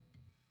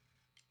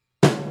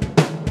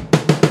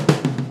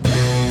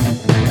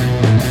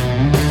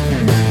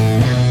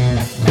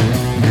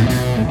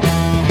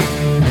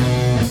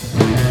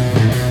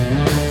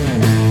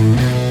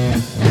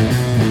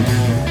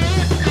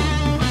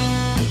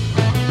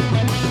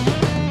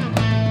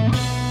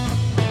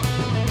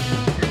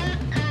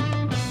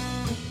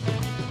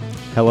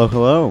Hello,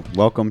 hello.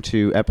 Welcome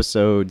to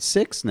episode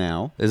 6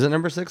 now. Is it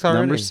number 6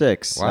 already? Number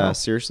 6. Wow.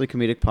 Seriously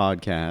Comedic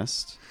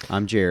Podcast.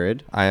 I'm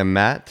Jared. I am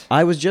Matt.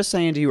 I was just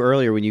saying to you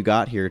earlier when you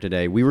got here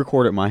today, we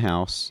record at my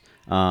house.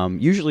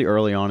 Usually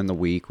early on in the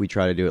week. We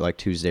try to do it like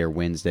Tuesday or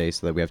Wednesday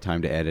so that we have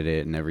time to edit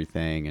it and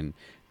everything and,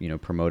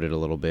 promote it a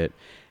little bit.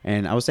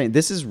 And I was saying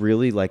this is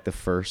really like the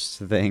first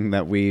thing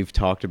that we've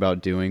talked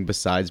about doing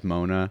besides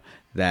Mona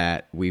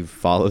that we've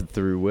followed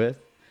through with.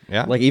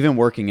 Yeah. Like even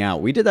working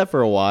out. We did that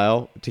for a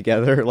while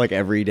together, like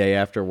every day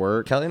after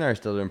work. Kelly and I are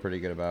still doing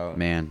pretty good about.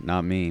 Man,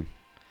 not me.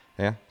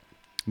 Yeah.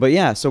 But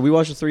yeah, so we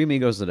watched the Three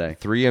Amigos today.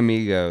 Three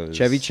Amigos.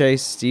 Chevy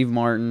Chase, Steve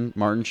Martin,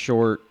 Martin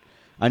Short.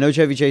 I know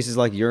Chevy Chase is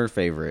like your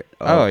favorite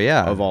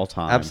of all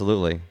time.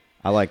 Absolutely.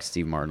 I like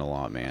Steve Martin a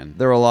lot, man.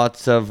 There were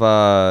lots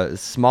of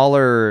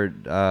smaller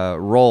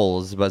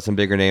roles, but some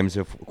bigger names.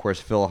 Of course,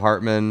 Phil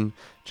Hartman,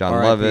 John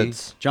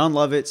Lovitz. John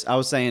Lovitz, I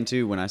was saying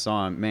too when I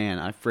saw him, man,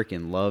 I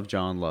freaking love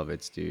John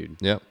Lovitz, dude.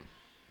 Yep.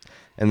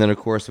 And then, of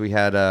course, we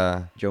had...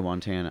 Joe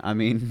Montana.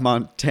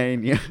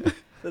 Montana.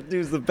 That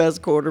dude's the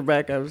best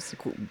quarterback I've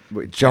seen.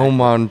 Joe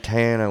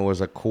Montana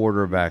was a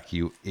quarterback,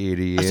 you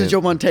idiot. I said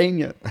Joe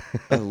Montana.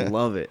 I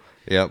love it.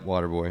 Yep,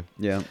 Waterboy.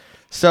 Yeah.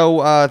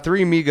 So,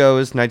 Three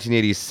Amigos,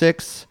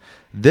 1986.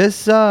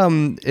 This,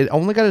 it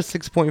only got a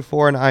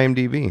 6.4 on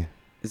IMDb.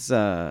 It's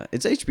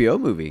HBO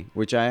movie,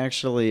 which I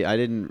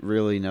didn't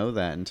really know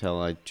that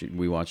until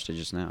we watched it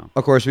just now.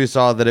 Of course, we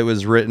saw that it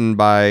was written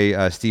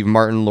by Steve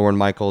Martin, Lorne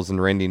Michaels,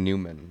 and Randy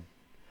Newman.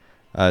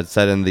 It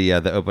said in the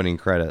opening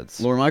credits.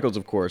 Lorne Michaels,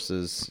 of course,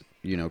 is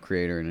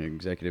creator and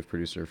executive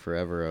producer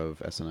forever of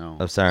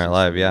SNL. Of Saturday Night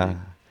Live, yeah.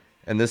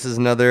 And this is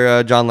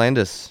another John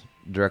Landis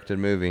directed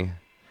movie.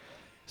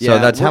 So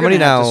that's how many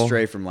now? Have to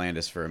stray from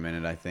Landis for a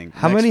minute, I think.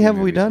 How many have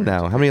we done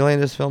now? How many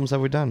Landis films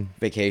have we done?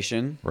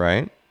 Vacation.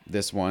 Right.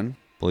 This one.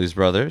 Blues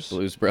Brothers.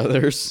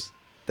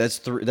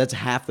 That's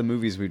half the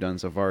movies we've done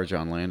so far,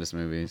 John Landis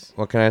movies.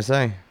 What can I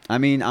say? I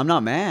mean, I'm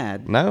not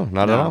mad. No,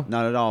 not at all.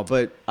 Not at all.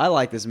 But I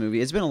like this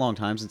movie. It's been a long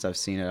time since I've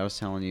seen it. I was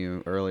telling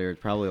you earlier,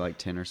 probably like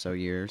 10 or so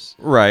years.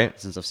 Right.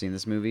 Since I've seen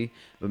this movie.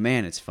 But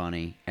man, it's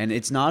funny. And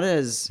it's not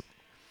as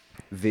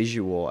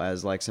visual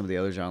as like some of the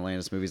other John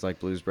Landis movies like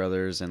Blues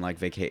Brothers and like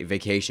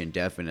Vacation,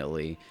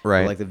 definitely.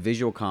 Right. But, like the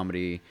visual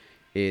comedy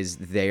is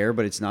there,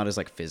 but it's not as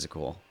like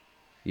physical.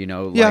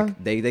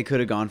 Like they could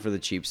have gone for the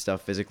cheap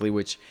stuff physically,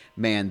 which,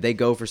 man, they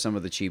go for some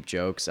of the cheap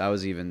jokes.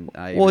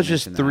 It's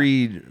just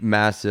three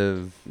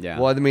massive. Yeah.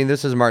 Well, I mean,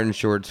 this is Martin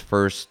Short's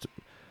first,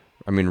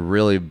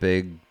 really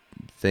big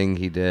thing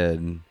he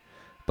did.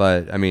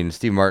 But, I mean,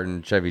 Steve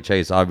Martin, Chevy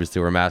Chase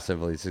obviously were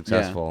massively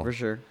successful. Yeah, for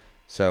sure.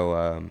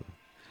 So,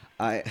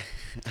 I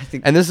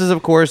think. And this is,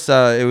 of course,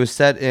 it was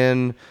set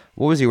in,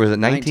 what was he? Was it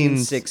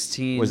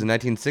 1916? Was it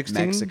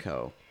 1916?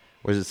 Mexico.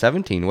 Was it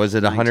 17? Was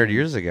it 100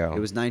 years ago? It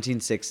was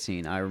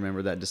 1916. I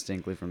remember that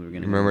distinctly from the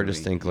beginning. Remember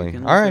distinctly.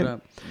 All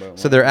right.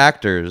 So they're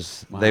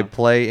actors. Wow. They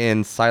play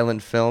in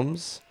silent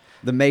films.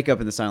 The makeup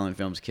in the silent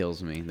films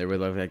kills me. They were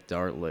like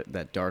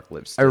that dark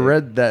lipstick. I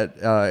read that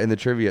in the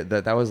trivia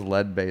that was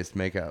lead-based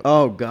makeup.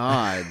 Oh,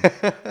 God.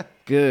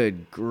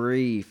 Good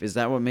grief. Is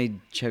that what made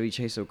Chevy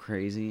Chase so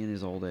crazy in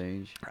his old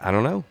age? I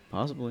don't know.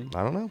 Possibly.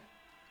 I don't know.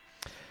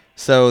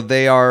 So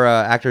they are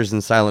actors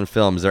in silent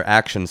films. They're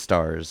action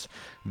stars.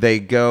 They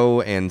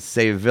go and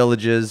save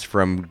villages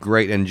from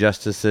great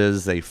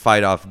injustices. They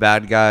fight off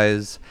bad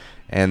guys,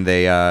 and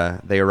they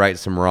right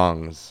some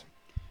wrongs.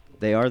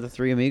 They are the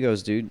Three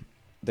Amigos, dude.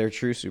 They're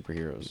true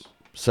superheroes.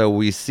 So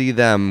we see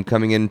them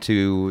coming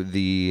into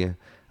the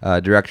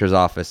director's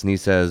office, and he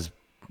says,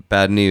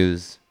 "Bad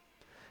news.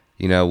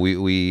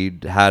 We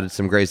had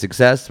some great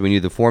success. We knew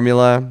the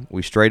formula.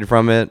 We strayed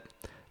from it.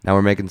 Now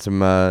we're making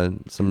some real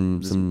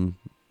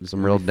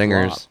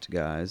dingers, flopped,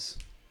 guys."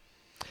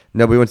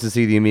 Nobody wants to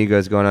see the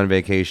Amigos going on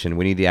vacation.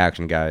 We need the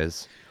action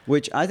guys.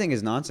 Which I think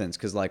is nonsense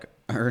because, like,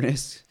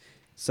 Ernest,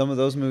 some of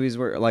those movies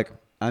were, like,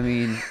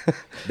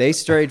 they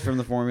strayed from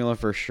the formula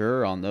for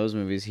sure on those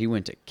movies. He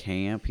went to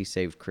camp. He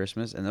saved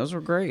Christmas. And those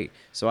were great.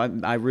 So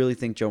I really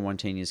think Joe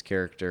Montana's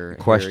character...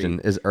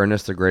 Question, is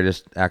Ernest the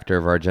greatest actor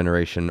of our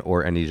generation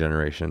or any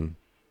generation?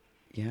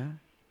 Yeah.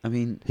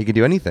 He could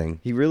do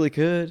anything. He really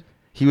could.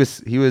 He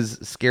was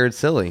scared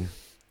silly.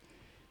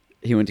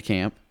 He went to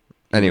camp.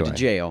 Anyway. Went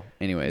to jail.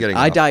 Anyways, Getting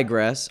I off.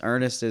 digress.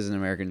 Ernest is an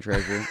American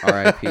treasure.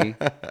 R.I.P.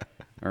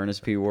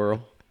 Ernest P.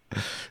 Worrell.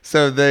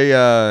 So they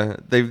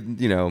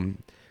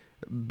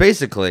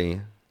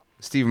basically,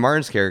 Steve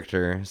Martin's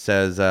character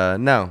says,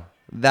 no,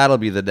 that'll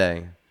be the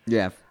day.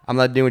 Yeah. I'm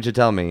not doing what you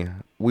tell me.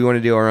 We want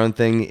to do our own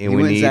thing, and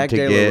we need to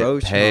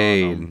get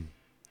paid.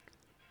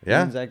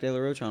 Yeah. Zach De La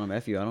Rocha on him.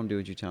 F you. I don't do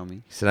what you tell me.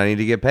 He said, I need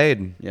to get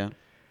paid. Yeah.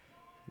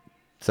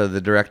 So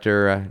the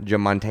director, Joe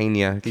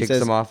Montana, kicks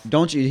him off.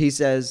 He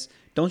says,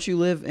 don't you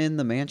live in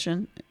the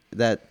mansion,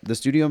 the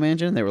studio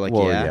mansion? They were like,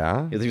 Well,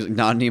 yeah. He was like,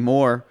 not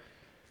anymore.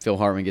 Phil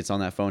Hartman gets on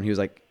that phone. He was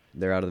like,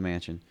 they're out of the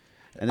mansion.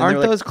 And then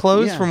aren't those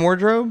clothes from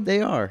wardrobe?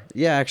 They are.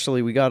 Yeah,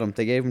 actually, we got them.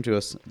 They gave them to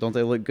us. Don't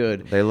they look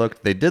good? They did look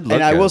and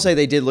good. I will say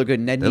they did look good.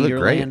 Ned They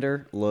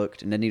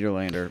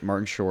Niederlander,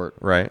 Martin Short.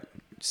 Right.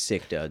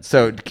 sick duds.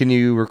 So can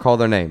you recall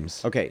their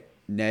names? Okay,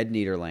 Ned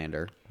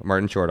Niederlander,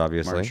 Martin Short,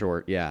 obviously. Martin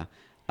Short, yeah.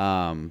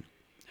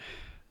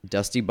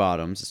 Dusty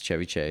Bottoms is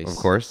Chevy Chase. Of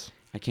course.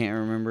 I can't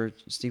remember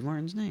Steve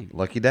Martin's name.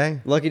 Lucky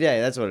Day. Lucky Day,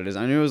 that's what it is.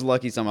 I knew it was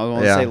Lucky something. I was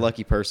going to Yeah. say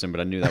Lucky Person, but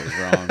I knew that was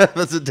wrong.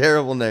 That's a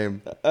terrible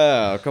name.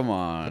 Oh, come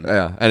on.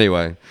 Yeah.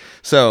 Anyway,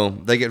 so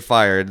they get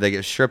fired. They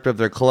get stripped of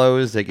their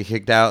clothes. They get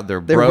kicked out. They're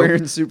They're broke.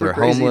 wearing super They're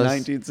crazy homeless.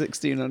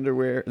 1916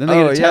 underwear. Then they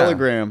Oh, get a yeah.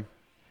 telegram,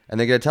 And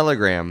they get a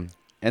telegram.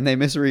 and they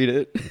misread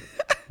it.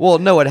 Well,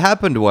 no. What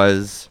happened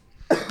was,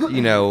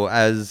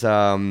 as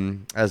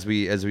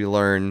we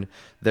learn,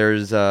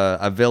 there's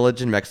a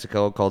village in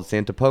Mexico called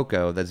Santa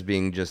Poco that's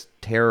being just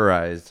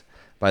terrorized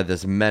by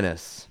this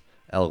menace,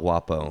 El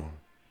Guapo.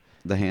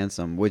 The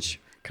handsome, which,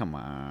 come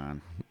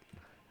on.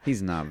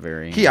 He's not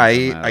very He,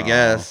 handsome at I all.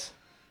 guess.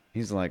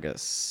 He's like a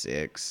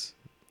 6.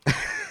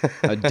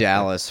 A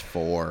Dallas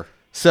 4.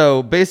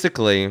 So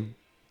basically,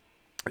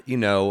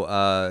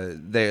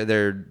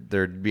 they're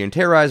being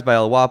terrorized by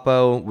El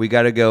Guapo. We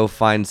got to go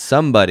find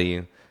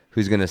somebody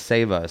who's gonna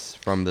save us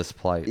from this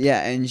plight.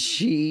 Yeah, and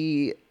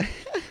she...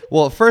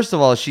 Well, first of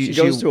all, she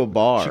goes to a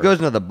bar. She goes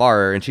into the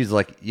bar and she's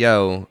like,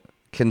 "Yo,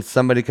 can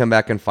somebody come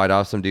back and fight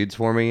off some dudes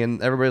for me?" And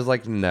everybody's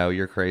like, "No,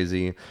 you're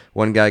crazy."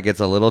 One guy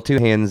gets a little too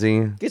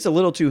handsy. Gets a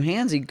little too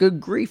handsy.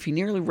 Good grief, he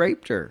nearly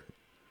raped her.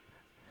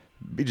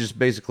 He just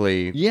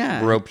basically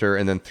Yeah. roped her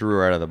and then threw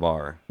her out of the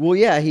bar. Well,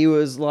 yeah, he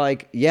was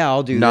like, yeah,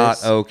 I'll do Not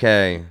this.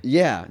 okay.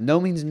 Yeah,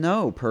 no means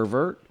no,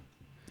 pervert.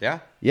 Yeah.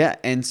 Yeah,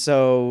 and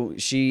so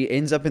she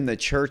ends up in the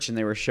church, and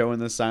they were showing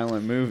the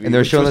silent movie. And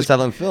they're which showing the was-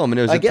 silent film, and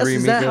it was I a guess Three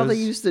is that how they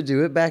Amigos. used to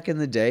do it back in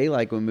the day,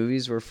 like when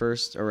movies were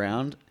first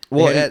around?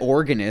 Well, They had at- an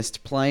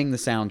organist playing the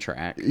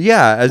soundtrack.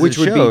 Yeah, as Which it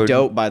would showed. be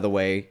dope, by the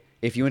way.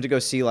 If you went to go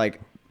see, like,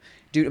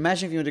 dude,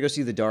 imagine if you went to go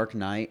see The Dark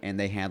Knight and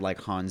they had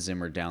like Hans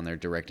Zimmer down there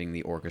directing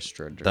the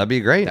orchestra. That'd be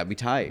great. That'd be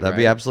tight. That'd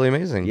be right? absolutely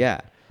amazing.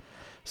 Yeah.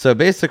 So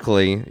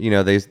basically,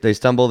 they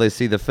stumble, they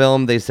see the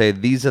film, they say,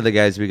 "These are the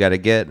guys we got to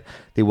get."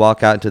 They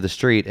walk out into the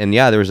street, and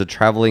yeah, there was a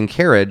traveling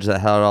carriage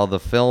that had all the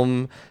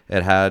film.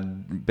 It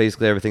had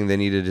basically everything they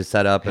needed to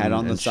set up Had and,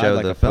 on the and side show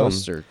like the a film.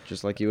 poster,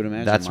 just like you would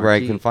imagine. That's where I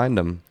marquee. can find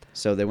them.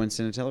 So they went and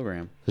sent a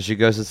telegram. So she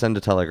goes to send a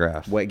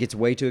telegraph. It gets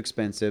way too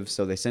expensive,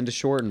 so they send a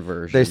shortened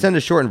version. They send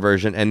a shortened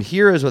version, and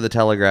here is what the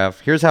telegraph.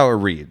 Here's how it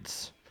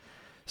reads.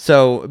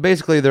 So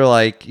basically, they're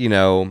like,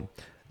 El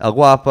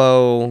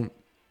Guapo.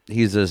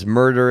 He's this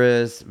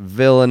murderous,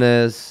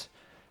 villainous,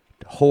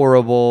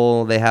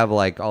 horrible. They have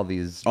like all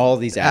these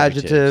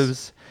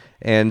adjectives.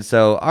 And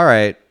so, all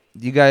right,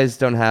 you guys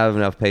don't have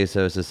enough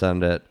pesos to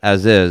send it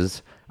as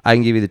is. I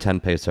can give you the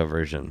 10 peso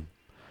version.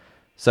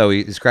 So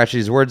he scratches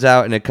these words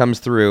out, and it comes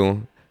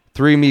through.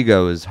 Three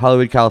Amigos,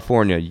 Hollywood,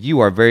 California. You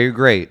are very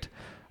great.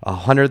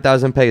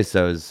 100,000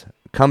 pesos.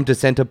 Come to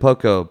Santa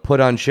Poco. Put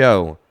on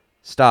show.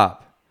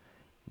 Stop.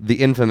 The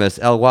infamous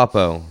El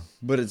Guapo.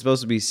 But it's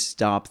supposed to be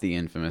stop the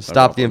infamous.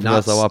 Stop the Not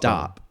infamous El Guapo.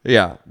 Stop.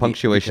 Yeah,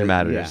 punctuation Because-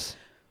 matters. yeah.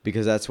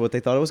 Because that's what they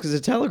thought it was, because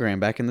it's a telegram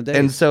back in the day.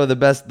 And so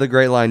the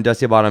great line,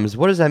 Dusty Bottoms,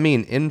 what does that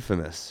mean,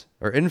 infamous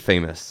or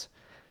infamous?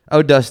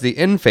 Oh, Dusty,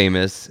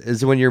 infamous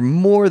is when you're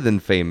more than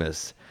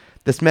famous.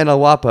 This man El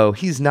Guapo,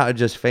 he's not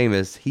just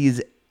famous,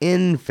 he's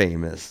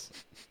infamous.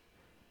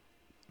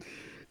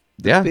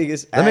 Yeah,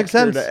 biggest that makes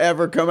actor sense. to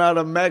ever come out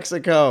of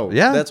Mexico.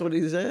 Yeah. That's what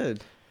he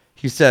said.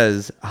 He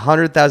says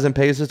 100,000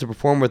 pesos to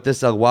perform with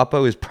this El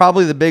Guapo, who's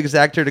probably the biggest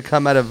actor to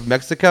come out of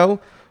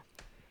Mexico.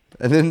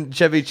 And then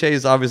Chevy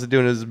Chase, obviously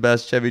doing his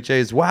best. Chevy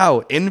Chase,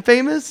 wow,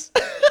 infamous?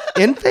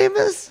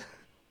 Infamous?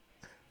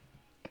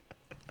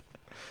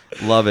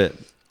 Love it.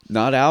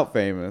 Not out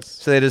famous.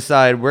 So they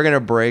decide we're going to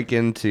break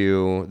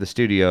into the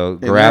studio, In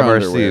grab their our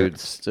underwear,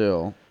 suits,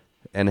 still.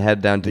 and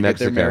head down to They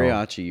Mexico. get their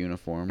mariachi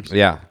uniforms.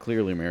 Yeah.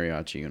 Clearly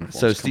mariachi uniforms.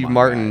 So Come Steve on,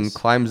 Martin guys.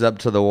 climbs up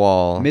to the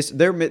wall.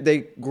 They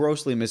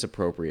grossly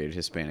misappropriated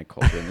Hispanic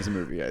culture in this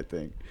movie, I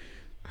think.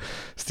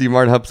 Steve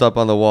Martin hops up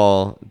on the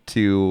wall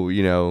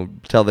to,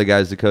 tell the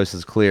guys the coast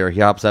is clear.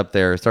 He hops up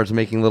there, starts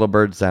making little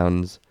bird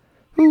sounds.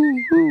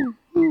 Hoo, hoo,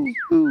 hoo,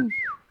 hoo.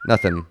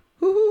 Nothing.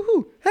 Hoo, hoo,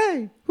 hoo.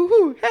 Hey. Hoo,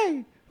 hoo.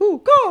 Hey.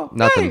 Hoo. Go.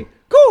 Nothing. Hey.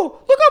 Go.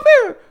 Look up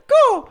here.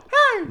 Go.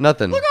 Hey.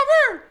 Nothing. Look up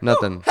here.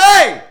 Nothing. Go.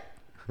 Hey.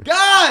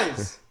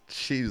 Guys.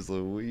 Jeez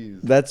Louise.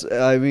 That's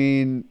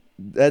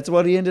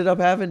what he ended up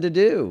having to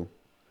do.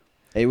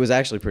 It was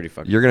actually pretty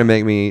fucking. You're going to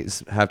make me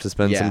have to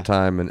spend Yeah. some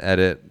time and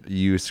edit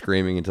you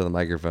screaming into the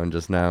microphone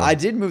just now. I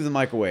did move the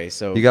mic away,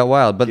 so You got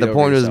wild, but Get the over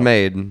point was yourself.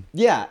 made.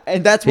 yeah,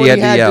 and that's He what had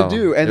he to had yell. to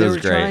do, and It they was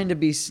were great. trying to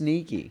be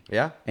sneaky.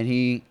 Yeah. and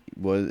he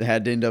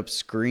had to end up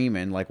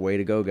screaming like "Way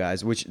to go,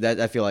 guys!" Which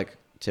I feel like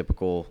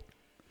typical.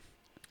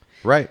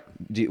 Right.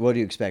 What do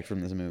you expect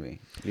from this movie?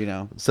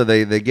 So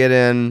they get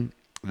in,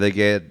 they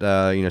get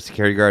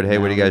security guard. Hey,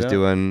 what are you guys Rounded up.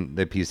 doing?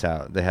 They peace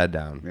out. They head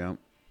down. Yeah.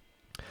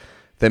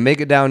 They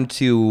make it down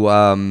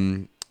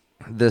to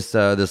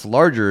this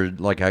larger,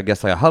 like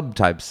a hub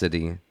type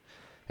city,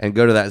 and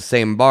go to that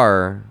same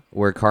bar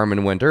where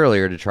Carmen went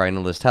earlier to try and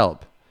enlist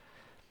help.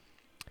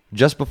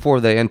 Just before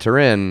they enter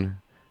in,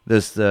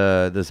 this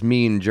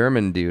mean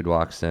German dude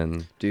walks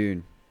in,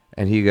 Dude,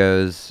 and he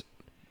goes,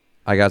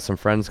 I got some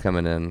friends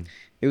coming in.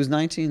 It was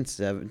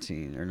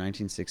 1917 or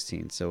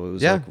 1916, so it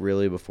was Yeah. like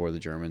really before the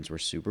Germans were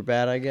super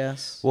bad, I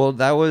guess. Well,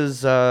 that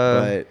was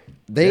But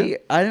yeah.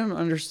 I don't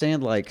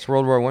understand, like, It's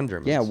World War One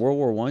Germans. yeah, World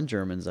War One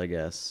Germans, I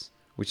guess,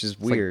 which is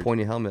It's like weird.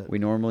 pointy helmet. We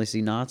normally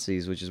see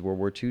Nazis, which is World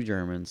War Two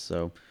Germans,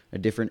 so a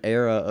different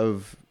era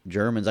of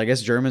Germans. I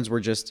guess Germans were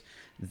just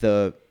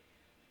the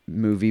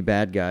movie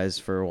bad guys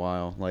for a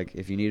while. Like,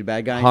 if you need a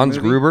bad guy, Hans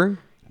in your movie, Gruber.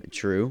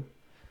 true,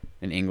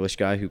 an English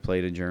guy who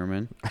played a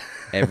German.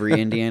 Every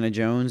Indiana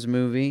Jones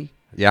movie.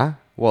 Yeah.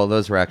 Well,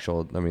 those were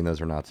actual. I mean,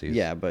 those were Nazis.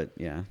 Yeah, but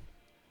yeah,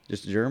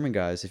 just German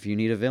guys. If you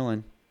need a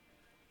villain,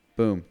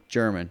 boom,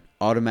 German.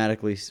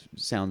 Automatically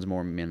sounds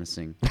more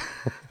menacing.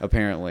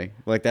 Apparently,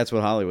 like that's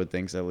what Hollywood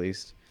thinks, at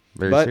least.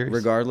 Very but serious.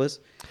 regardless,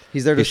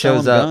 he's there to He sell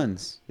shows them up.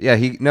 guns. Yeah.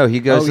 He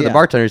goes Oh, to the yeah.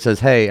 bartender. He says,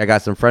 "Hey, I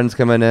got some friends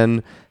coming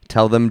in.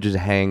 Tell them to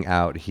hang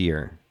out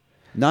here."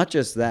 Not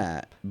just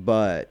that,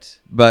 but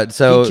But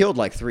so he killed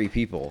like 3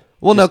 people.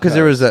 well, no, just because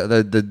there was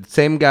the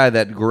same guy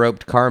that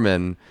groped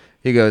Carmen.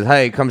 He goes,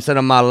 "Hey, come sit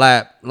on my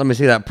lap. Let me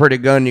see that pretty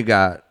gun you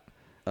got."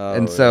 Oh,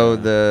 And so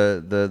yeah.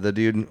 the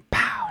dude,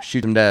 pow,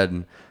 shoots him dead.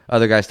 And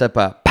other guy step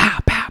up, pow,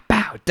 pow,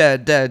 pow,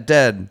 dead, dead,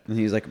 dead. And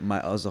he's like, my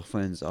other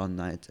friends are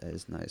not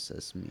as nice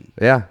as me.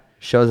 Yeah,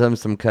 shows him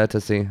some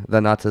courtesy.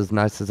 They're not as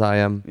nice as I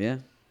am. Yeah.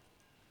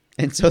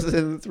 And so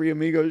then the 3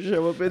 Amigos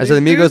show up. And so the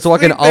Amigos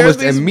walk in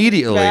almost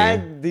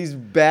immediately. These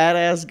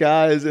badass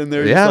guys, and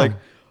they're Yeah. just like,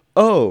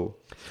 oh.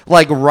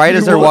 Like right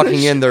as You they're wanna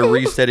walking in, they're show-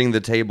 resetting the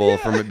table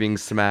from it being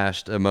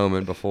smashed a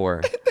moment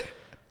before.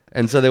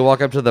 And so they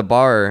walk up to the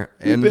bar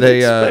and been they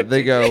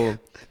expecting go,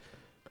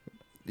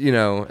 you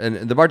know, and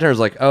the bartender's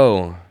like,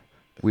 "Oh,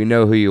 we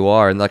know who you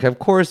are," and like, "Of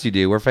course you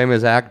do. We're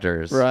famous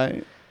actors."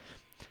 Right.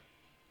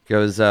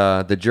 Goes,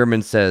 the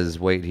German says,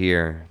 "Wait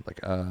here." Like,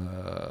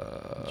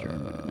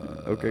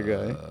 German. Okay,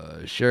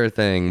 guy. sure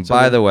thing. So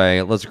By then- the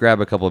way, let's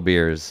grab a couple of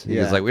beers. He's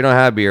Yeah. like, "We don't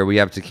have beer. We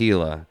have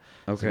tequila."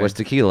 He's Okay. like, "What's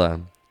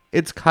tequila?"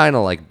 It's kind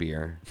of like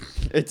beer.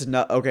 It's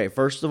not. Okay,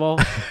 first of all,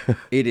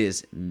 it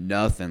is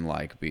nothing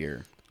like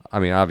beer. I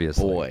mean,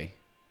 obviously. Boy.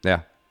 Yeah.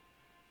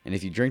 And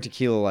if you drink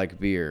tequila like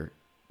beer,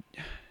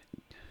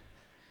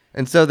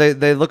 And so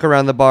they look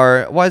around the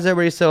bar. Why is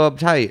everybody so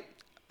uptight?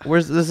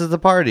 This is the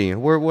party?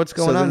 What's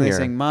going so then on they here?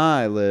 sing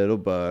My Little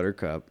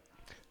Buttercup.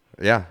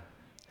 Yeah.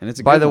 And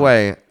it's a By good the one.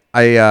 way,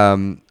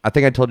 I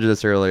think I told you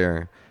this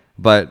earlier,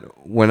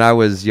 but when I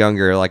was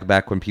younger, like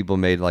back when people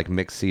made like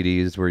mix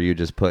CDs where you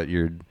just put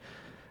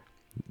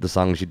the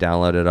songs you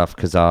downloaded off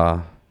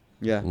Kazaa,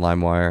 Yeah.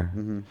 LimeWire.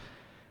 Mm-hmm.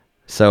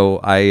 So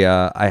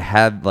I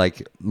had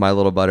like My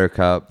Little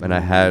Buttercup, and I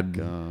had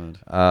God.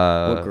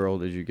 uh What girl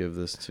did you give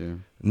this to?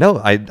 no,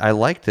 I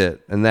liked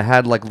it, and they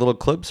had like little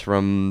clips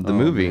from the Oh,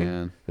 movie.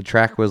 man. The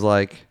track was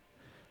like,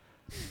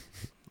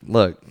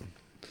 look,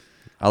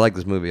 I like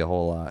this movie a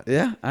whole lot,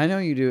 Yeah, I know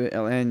you do.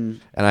 And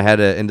and I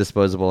had an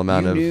indisposable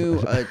amount you of knew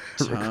a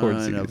record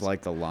ton of CDs.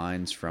 like the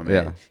lines from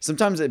Yeah. it.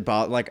 Sometimes it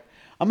like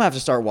I'm gonna have to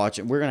start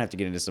watching. We're gonna have to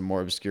get into some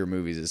more obscure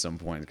movies at some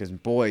point because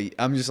boy,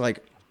 I'm just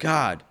like,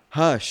 God,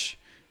 hush.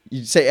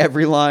 You say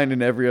every line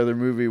in every other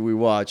movie we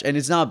watch, and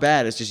it's not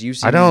bad. It's just you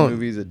see I these don't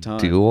movies a ton.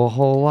 do a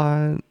whole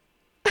lot.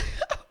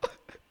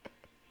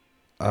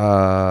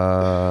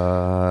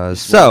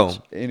 So Watch.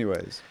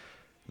 Anyways,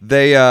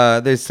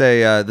 they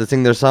say they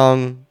sing their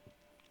song.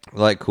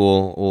 Like,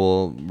 cool.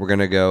 Well, we're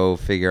gonna go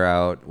figure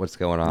out what's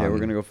going on. yeah, we're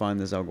gonna go find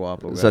this El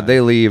Guapo guy. So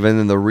they leave, and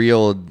then the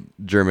real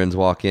Germans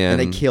walk in. and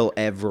they kill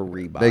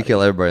everybody. They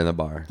kill everybody in the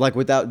bar. like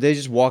without. They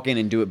just walk in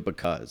and do it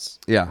because.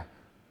 Yeah.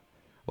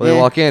 Well, they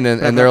walk in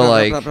and they're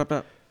like,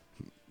 Blah.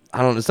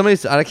 I don't know.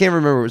 I can't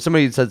remember.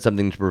 Somebody said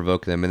something to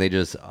provoke them, and they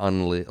just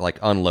unloaded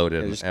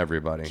They just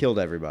everybody. killed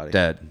everybody.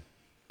 Dead.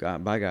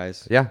 Bye,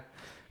 guys. Yeah.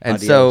 And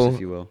Adios, so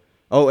if you will.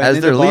 Oh, and as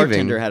then they're the bartender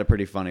leaving- had a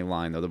pretty funny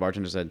line though. The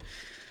bartender said,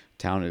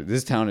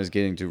 This town is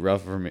getting too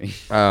rough for me,"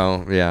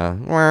 oh yeah,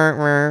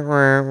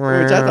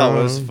 which I thought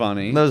was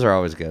funny. Those are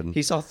always good.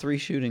 He saw 3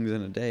 shootings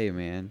in a day,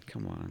 man.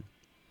 Come on,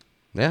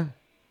 Yeah,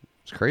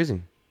 it's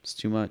crazy. it's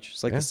too much.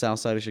 It's like Yeah. the South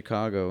Side of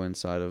Chicago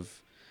inside of.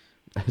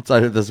 It's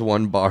out of this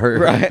one bar,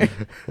 Right.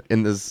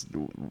 in this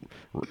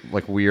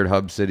like weird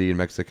hub city in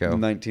Mexico.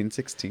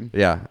 1916.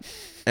 Yeah.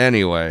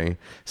 Anyway,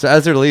 so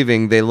as they're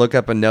leaving, they look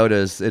up and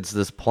notice it's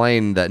this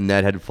plane that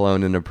Ned had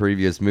flown in a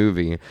previous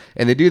movie,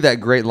 and they do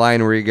that great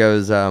line where he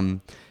goes,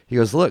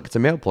 "Look, it's a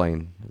mail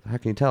plane. How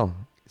can you tell?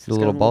 See the It's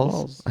little got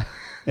balls?"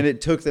 And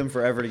it took them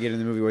forever to get in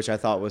the movie, which I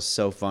thought was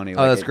so funny.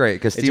 Oh, that's great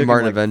because it Steve took him,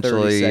 Martin like, 30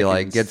 eventually like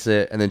seconds gets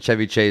it, and then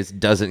Chevy Chase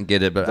doesn't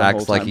get it, but the whole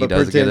acts like time, he but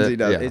does get pretends it. he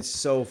does. Yeah. It's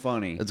so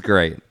funny. It's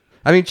great.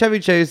 I mean, Chevy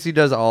Chase, he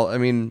does all. I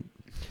mean,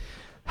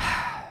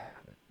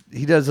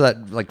 he does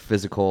that like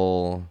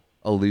physical,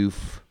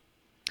 aloof,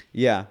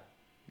 Yeah.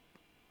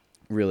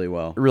 Really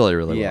well. really,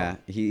 really well. Yeah,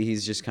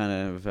 he's just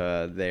kind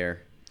of there.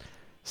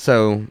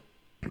 So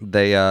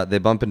they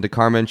bump into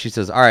Carmen. She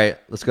says, "All right,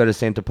 let's go to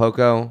Santa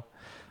Poco.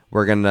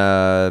 We're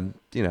gonna,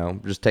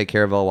 just take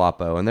care of El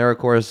Guapo." And they're of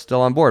course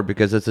still on board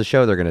because it's a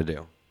show they're gonna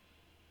do.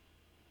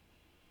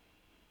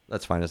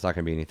 That's fine. It's not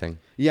going to be anything.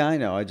 Yeah, I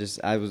know.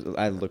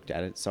 I looked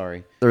at it.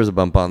 Sorry. There was a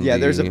bump on Yeah,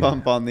 the there's a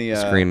bump on the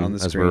screen on the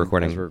as screen we're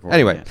recording. Yeah,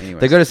 Anyway,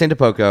 anyways. they go to Santa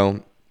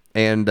Poco,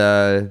 and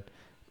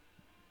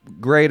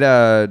great.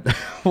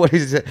 What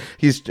is it?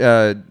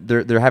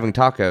 They're having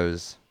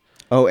tacos.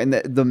 Oh, and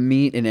the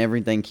meat and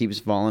everything keeps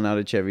falling out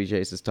of Chevy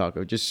Chase's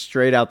taco, just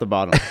straight out the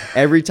bottom.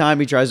 Every time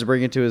he tries to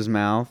bring it to his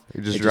mouth, He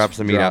just drops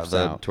the meat out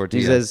the tortilla.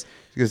 He says,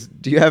 He goes,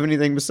 "Do you have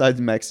anything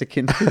besides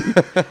Mexican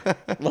food?"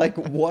 Like,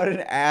 what an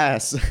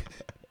ass.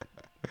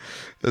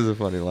 That's a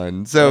funny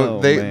line. So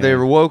Oh, they man.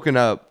 were woken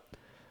up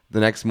the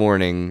next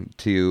morning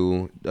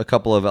to a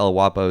couple of El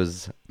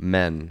Guapo's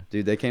men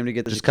Dude, they came to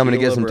get the just coming to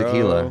get some bro,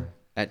 tequila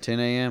at 10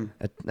 a.m.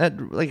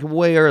 at like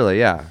way early.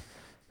 Yeah.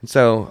 And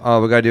so,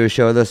 we gotta do a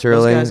show this Those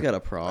early. guys got a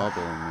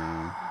problem,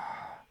 man.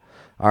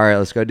 All right,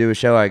 let's go do a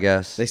show, I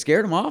guess. They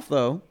scared him off,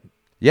 though.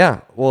 Yeah.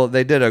 Well,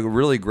 they did a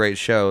really great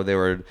show. They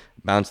were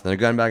bouncing their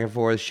gun back and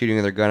forth,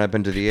 shooting their gun up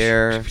into the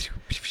air.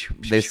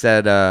 They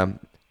said,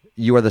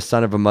 "You are the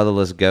son of a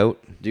motherless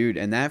goat." Dude,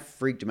 and that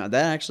freaked him out.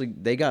 That actually,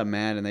 they got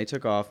mad and they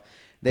took off.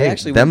 They Hey,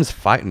 actually them's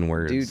fighting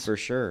words. dude, for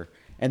sure.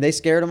 And they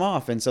scared him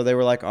off, and so they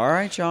were like, "All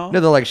right, y'all."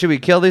 No, they're like, should we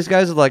kill these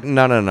guys? They're like,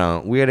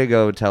 no. We got to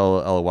go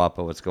tell El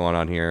Guapo what's going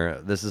on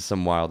here. This is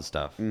some wild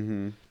stuff.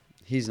 Mm-hmm.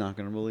 He's not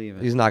gonna believe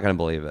it. He's not going to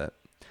believe it.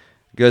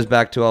 Goes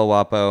back to El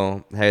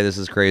Guapo. Hey, this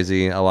is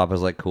crazy. El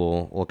Guapo's like,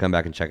 cool. We'll come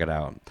back and check it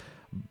out.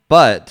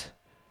 But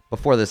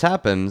before this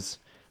happens,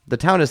 the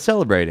town is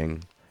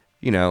celebrating.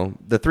 You know,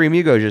 the Three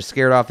Amigos just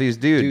scared off these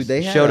dudes. Dude,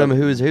 they showed them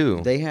who's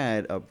who. They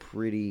had a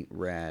pretty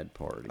rad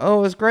party. Oh,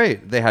 it was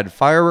great. They had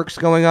fireworks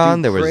going on.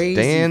 Dude, there was crazy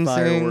dancing.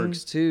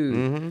 fireworks too.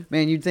 Mm-hmm.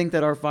 Man, you'd think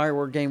that our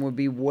firework game would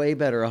be way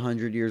better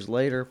 100 years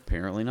later.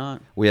 Apparently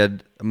not. We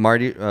had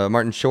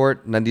Martin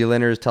Short, Nundy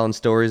Lenners telling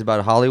stories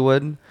about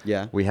Hollywood.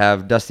 Yeah. We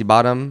have Dusty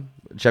Bottom,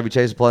 Chevy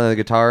Chase playing the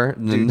guitar,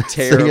 and Dude, then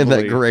singing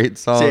that great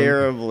song.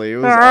 Terribly. It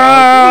was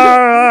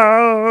awful.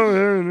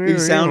 He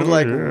sounded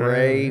like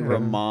Ray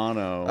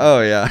Romano.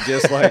 Oh yeah,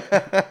 Just like,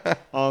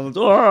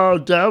 oh,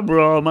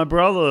 Deborah, my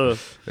brother.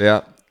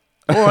 yeah.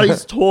 Oh,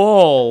 he's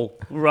tall.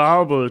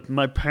 Robert,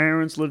 my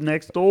parents live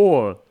next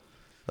door.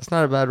 That's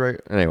not a bad right.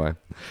 Anyway,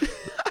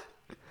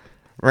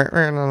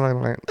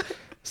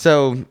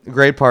 so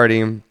great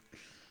party.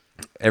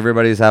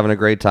 Everybody's having a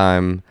great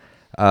time.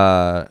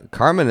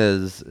 Carmen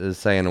is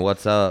saying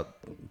what's up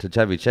to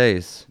Chevy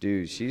Chase.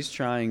 Dude, she's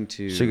trying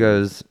to. She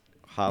goes,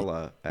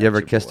 holla. "You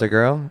ever kissed a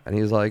girl?" And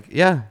he's like,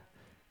 "Yeah."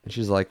 And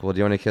she's like, "Well, do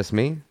you want to kiss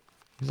me?"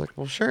 He's like,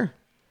 "Well, sure."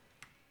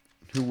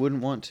 Who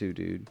wouldn't want to,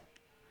 dude?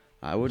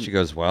 I wouldn't. She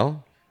goes,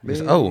 "Well." He goes,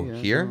 Baby, "Oh, I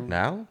here don't-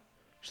 now?"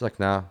 She's like,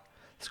 "Nah,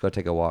 let's go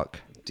take a walk."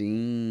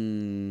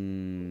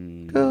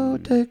 Dean. Go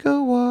take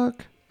a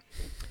walk.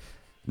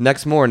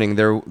 Next morning,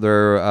 they're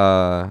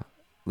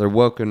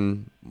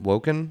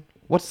woken.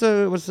 What's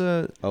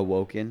the?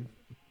 Awoken.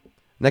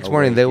 Next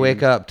morning, they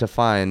wake up to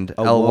find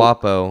El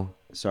Guapo.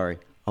 Sorry.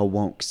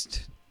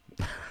 Awonkst.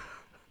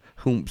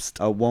 Hoomst.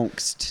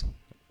 Awonkst.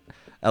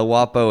 El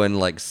Guapo and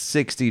like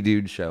 60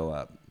 dudes show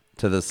up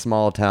to the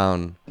small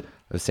town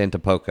of Santa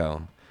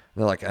Poco.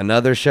 They're like,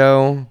 another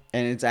show?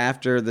 And it's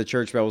after the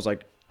church bell was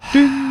like,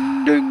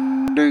 ding,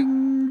 ding,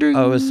 ding, ding.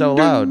 Oh, it was so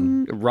loud.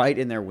 Right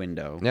in their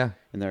window. Yeah.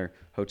 In their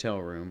hotel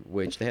room,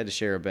 which they had to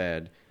share a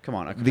bed. Come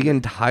on. The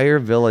entire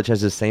village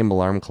has the same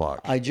alarm clock.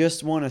 I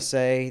just want to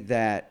say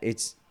that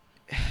it's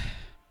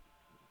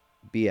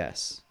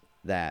BS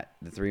that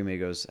the Three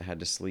Amigos had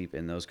to sleep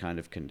in those kind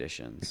of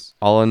conditions.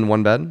 All in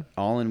one bed?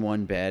 All in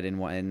one bed,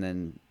 and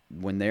then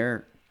when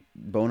they're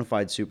bona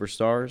fide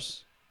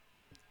superstars,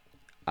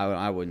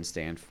 I wouldn't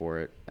stand for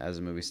it as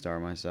a movie star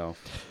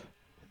myself.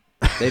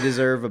 They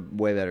deserve a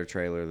way better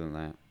trailer than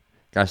that.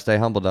 Gotta stay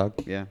humble, dog.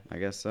 Yeah, I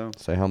guess so.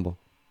 Stay humble.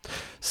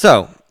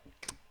 So,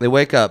 they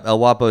wake up. El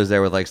Guapo's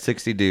there with like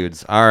 60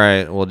 dudes. All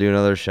right, we'll do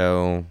another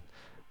show.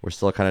 We're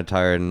still kind of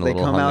tired and a They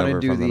little come out hungover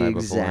and do from the the night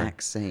before.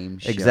 exact same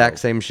show. Exact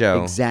same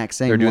show. Exact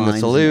same They're doing the lines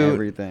salute. and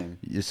everything.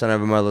 You son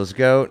of a motherless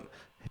goat.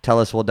 Tell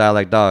us we'll die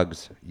like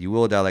dogs. You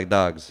will die like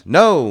dogs.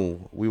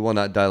 No, we will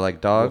not die like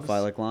dogs. We'll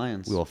fight like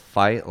lions. We will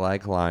fight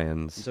like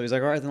lions. So he's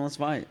like, all right, then let's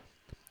fight.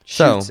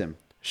 So, Shoots him.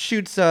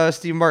 Shoots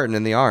Steve Martin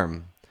in the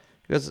arm.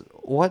 He goes,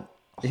 what?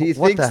 He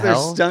what thinks the they're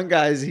hell? stunt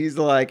guys. He's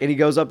like, and he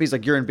goes up. He's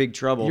like, "You're in big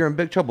trouble." You're in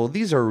big trouble.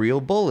 These are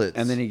real bullets.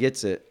 And then he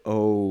gets it.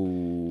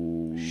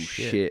 Oh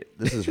shit!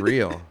 This is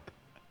real.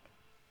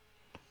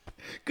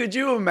 Could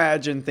you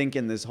imagine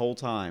thinking this whole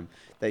time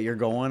that you're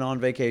going on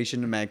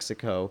vacation to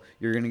Mexico?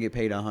 You're gonna get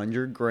paid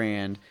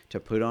 $100,000 to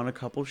put on a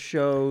couple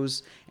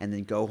shows and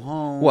then go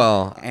home.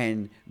 Well,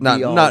 and not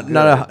be all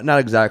not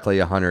exactly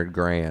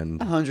 $100,000.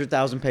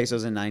 100,000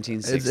 pesos in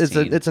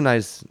 1916. It's a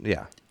nice,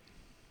 yeah.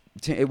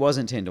 It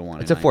wasn't 10 to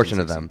 1. It's a fortune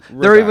of them. 1916.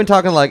 They're even Regardless.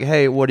 talking like,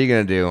 "Hey, what are you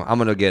gonna do? I'm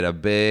gonna get a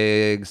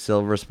big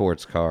silver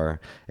sports car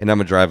and I'm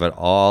gonna drive it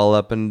all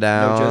up and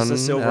down No, just a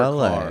silver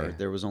LA. car.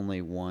 There was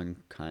only one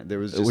kind. There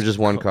was It was just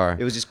one car.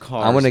 It was just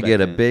cars. I'm gonna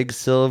get a back then. big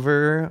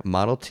silver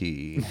Model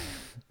T,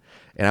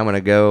 and I'm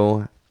gonna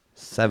go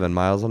 7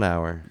 miles an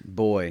hour."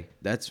 Boy,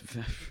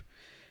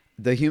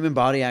 The human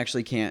body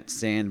actually can't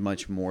stand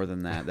much more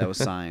than that. That was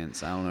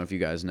science. I don't know if you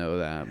guys know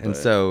that. And But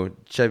so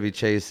Chevy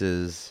Chase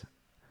is,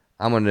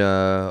 I'm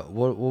gonna.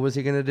 What was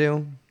he gonna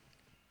do?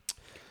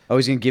 oh,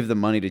 he's gonna give the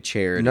money to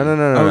charity. No. Oh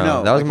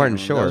no, That I was can't Martin remember.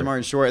 Short. That was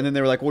Martin Short. And then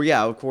they were like, well,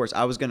 yeah, of course,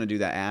 I was gonna do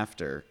that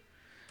after.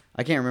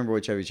 I can't remember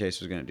what Chevy Chase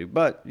was gonna do,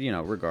 but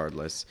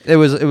regardless, It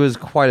was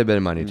quite a bit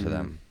of money to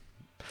them.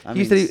 I He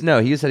mean,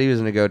 said he said he was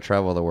gonna go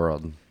travel the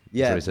world. That's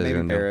yeah, what he said he was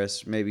maybe gonna do.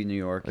 Paris, maybe New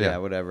York, Yeah. yeah,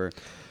 whatever.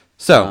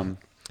 So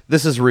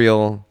this is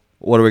real.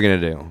 What are we gonna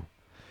do?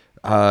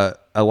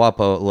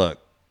 Awapo, look.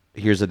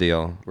 Here's the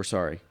deal. We're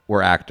sorry.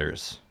 We're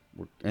actors.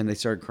 And they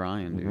started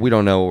crying, dude. We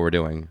don't know what we're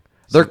doing.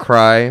 Their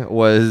cry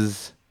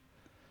was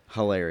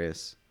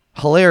Hilarious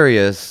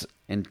hilarious.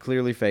 and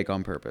clearly fake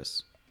on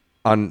purpose.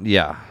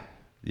 Yeah.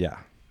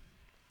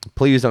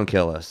 Please don't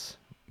kill us.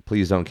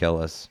 Please don't kill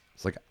us.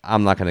 It's like,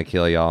 I'm not gonna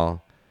kill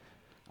y'all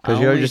because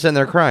you're just sitting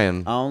there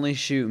crying. I only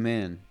shoot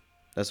men.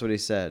 That's what he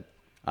said.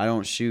 I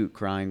don't shoot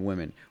crying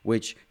women,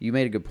 which you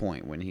made a good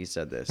point when he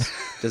said this.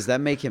 Does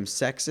that make him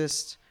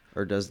sexist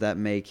or does that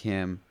make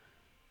him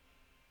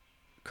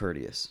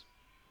courteous?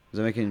 Does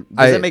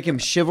that make him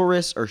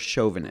chivalrous or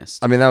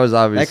chauvinist? I mean, that was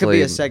obviously That could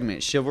be a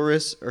segment,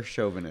 chivalrous or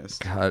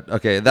chauvinist. God,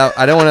 okay,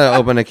 I don't want to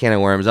open a can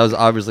of worms. That was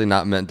obviously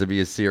not meant to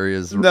be a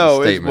serious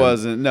No, statement. it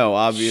wasn't. No,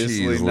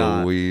 obviously Jeez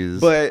not. Louise.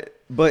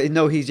 But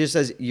no, he just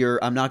says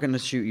I'm not going to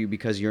shoot you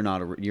because you're not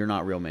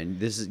real men.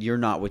 You're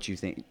not what you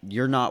think.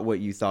 You're not what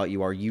you thought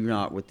you are. You're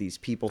not what these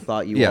people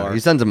thought you are. Yeah, he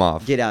sends him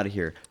off. Get out of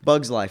here.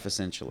 Bug's life,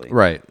 essentially.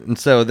 Right, and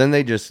so then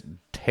they just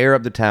tear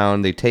up the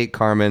town. They take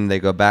Carmen. They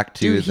go back to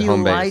Dude, the he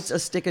home lights base. a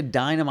stick of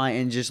dynamite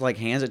and just like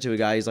hands it to a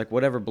guy. He's like,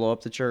 whatever, blow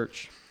up the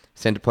church.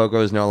 Santa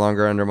Poco is no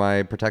longer under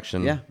my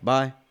protection. Yeah,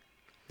 bye.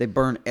 They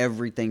burn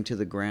everything to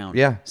the ground.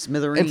 Yeah.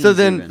 Smithereens. And so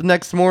then even. the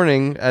next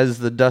morning, as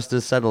the dust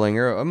is settling,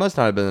 or it must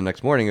not have been the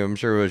next morning. I'm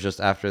sure it was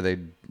just after they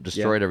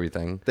destroyed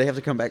everything. They have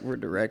to come back for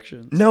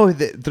directions. No,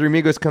 the Three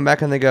Amigos come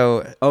back and they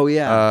go, Oh,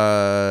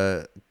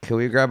 yeah. can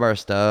we grab our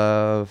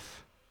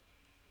stuff?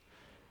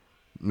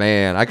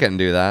 Man, I couldn't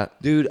do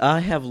that. Dude, I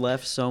have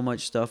left so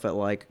much stuff at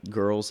like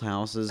girls'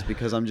 houses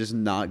because I'm just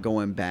not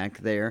going back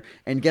there.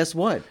 And guess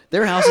what?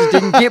 Their houses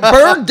didn't get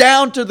burned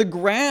down to the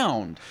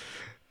ground.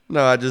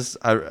 No,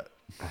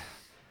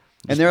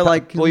 And they're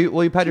like,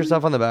 will you pat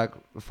yourself on the back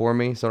for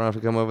me so I don't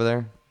have to come over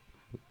there?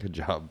 Good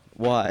job.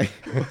 why?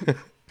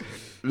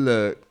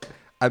 Look,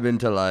 I've been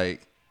to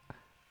like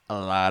a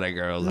lot of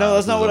girls' No,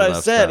 that's houses not what and I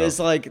left said. stuff. It's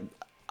like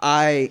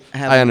I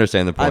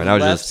understand the point. I've I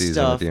was left just teasing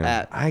stuff with you.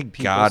 at I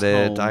people's got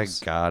it. homes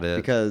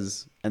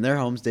Because and their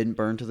homes didn't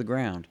burn to the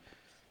ground.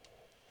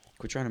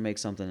 Quit trying to make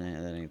something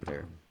that ain't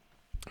there.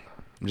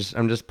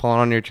 I'm just pulling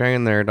on your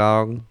train there,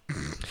 dog.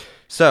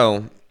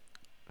 So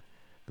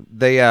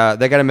they got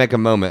to make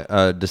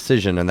a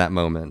decision in that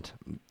moment.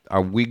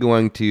 Are we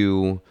going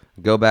to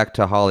go back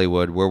to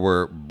Hollywood where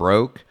we're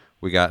broke?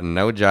 We got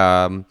no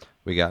job.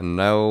 We got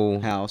no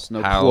House,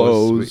 no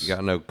clothes.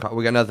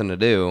 We got nothing to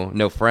do.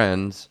 No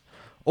friends.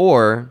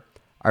 Or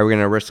are we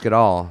gonna risk it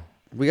all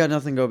We got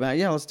nothing to go back.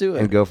 Yeah, let's do it.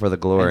 and go for the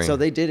glory? And so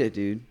they did it,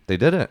 dude. They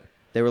did it.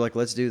 They were like,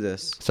 let's do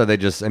this. So they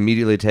just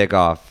immediately take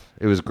off.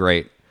 It was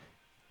great.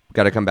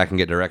 Got to come back and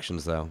get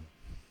directions though.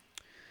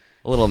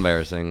 A little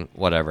embarrassing.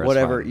 Whatever. It's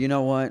fine. You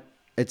know what?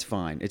 It's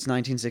fine. It's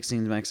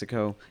 1916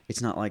 Mexico.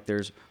 It's not like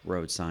there's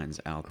road signs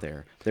out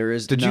there. There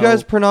is. Did you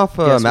guys print off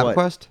Guess what?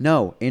 MapQuest?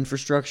 No,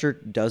 infrastructure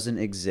doesn't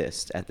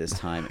exist at this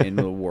time in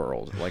the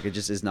world. Like it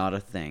just is not a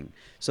thing.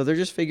 So they're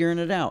just figuring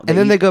it out. And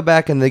then they go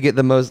back and they get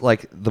the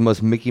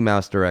most Mickey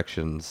Mouse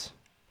directions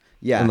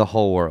yeah in the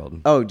whole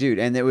world. Oh, dude,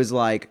 and it was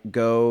like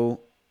go.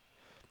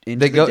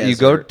 Into You the go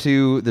desert.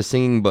 to the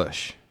singing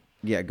bush.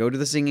 Yeah, go to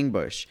the singing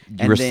bush.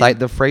 You recite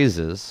the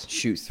phrases.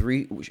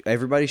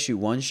 Everybody shoot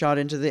one shot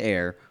into the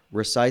air,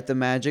 recite the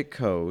magic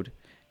code,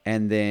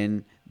 and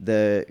then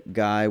the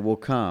guy will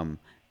come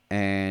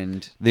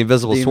and The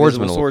invisible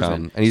swordsman will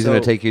come, and he's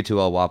going to take you to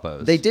El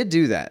Guapo's. They did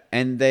do that,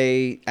 and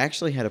they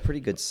actually had a pretty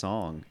good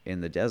song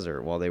in the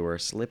desert while they were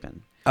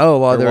slipping. Oh,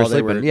 while they were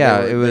sleeping.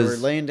 Yeah, they it were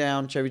was laying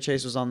down. Chevy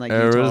Chase was on that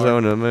guitar.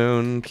 Arizona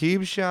moon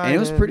keep shining. And it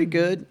was pretty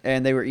good,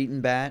 and they were eating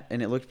bat,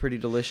 and it looked pretty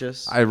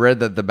delicious. I read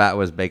that the bat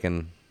was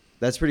bacon.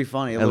 That's pretty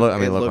funny. It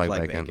looked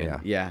like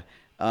bacon, Yeah.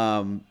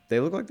 They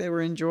looked like they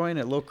were enjoying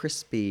it, a little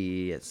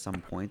crispy at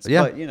some points.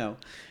 Yeah.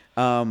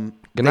 But,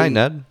 Good night,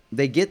 Ned.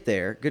 They get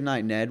there. Good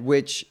night, Ned,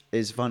 which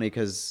is funny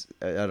because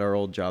at our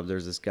old job,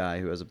 there's this guy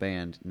who has a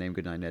band named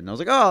Good Night, Ned. And I was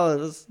like, oh,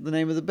 that's the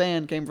name of the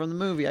band came from the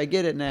movie. I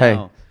get it now.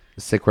 Hey,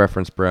 sick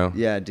reference, bro.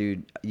 Yeah,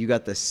 dude. You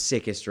got the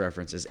sickest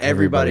references.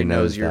 Everybody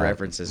knows your that.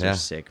 references Yeah. are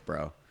sick,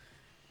 bro.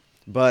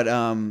 But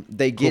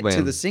they get to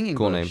band. the singing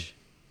Cool bush. name.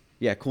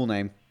 Yeah, cool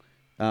name.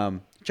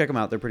 Check them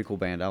out. They're a pretty cool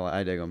band.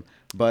 I dig them.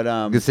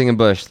 But Good singing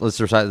bush. Let's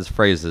recite these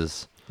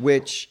phrases.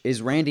 which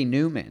is Randy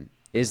Newman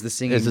is the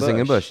singing It's the bush.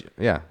 singing bush.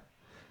 Yeah.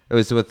 It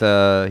was with he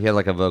had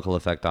like a vocal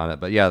effect on it,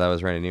 but yeah, that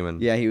was Randy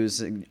Newman. Yeah, he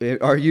was.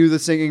 Are you the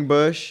singing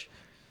bush?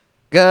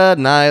 Good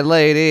night,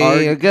 lady.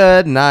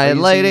 Good night, you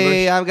singing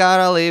lady. Bush? I'm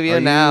gonna leave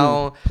you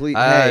now. Please,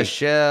 hey,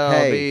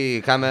 She'll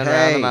be coming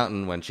round the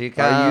mountain when she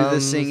comes. Are you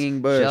the singing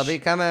Bush? She'll be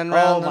coming Oh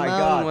round the my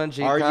mountain God! when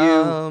she Are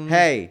comes. you?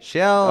 Hey,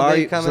 She'll are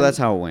be you? coming. So that's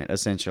how it went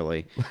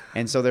essentially.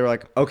 And so they were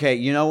like, okay,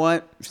 you know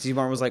what? Steve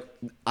Martin was like,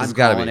 I'm has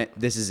gotta calling be. it.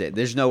 This is it.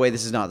 There's no way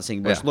this is not the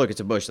singing Bush. Yeah. Look, it's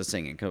a Bush that's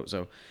singing.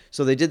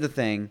 So they did the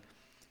thing,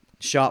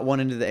 shot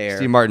one into the air.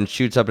 Steve Martin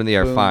shoots up in the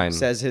air. Boom, Fine.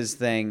 says his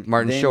thing.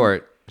 Martin then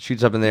Short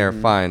shoots up in the air.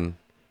 Fine.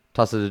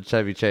 Tosses it to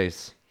Chevy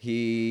Chase.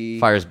 He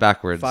Fires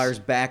backwards.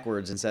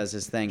 And says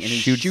his thing, and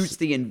he shoots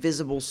the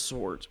invisible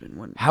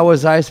swordsman. How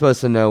was I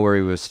supposed to know where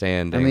he was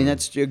standing? I mean,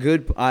 that's a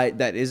good.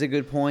 That is a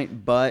good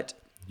point, but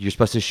You're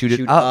supposed to shoot it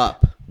Shoot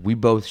up. up. We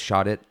both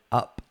shot it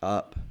up.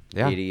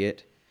 Yeah.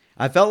 Idiot.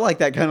 I felt like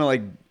that kind of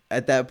like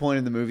at that point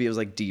in the movie, it was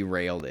like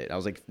derailed it. I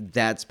was like,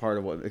 that's part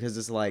of what, because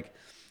it's like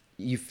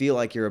you feel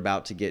like you're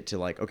about to get to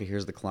like, okay,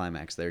 here's the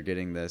climax. They're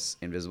getting this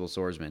invisible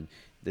swordsman.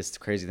 This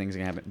crazy thing's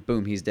gonna happen.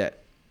 Boom, he's dead.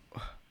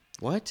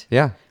 What?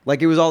 Yeah.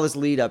 Like it was all this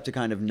lead up to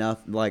kind of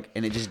nothing, like,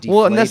 and it just deflated.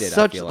 Well, and that's I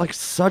such feel like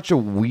such a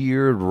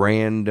weird,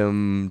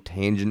 random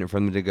tangent for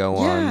them to go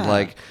on.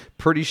 Like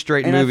pretty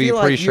straight and movie, I feel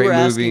pretty like you straight were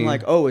movie. asking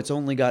like, oh, it's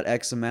only got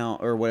X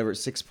amount or whatever,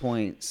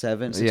 6.7,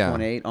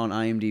 6.8 on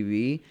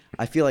IMDb.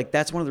 I feel like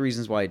that's one of the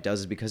reasons why it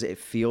does is because it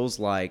feels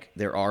like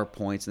there are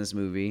points in this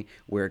movie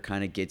where it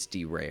kind of gets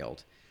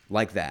derailed,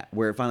 like that,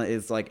 where it finally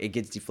it's like it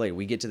gets deflated.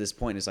 We get to this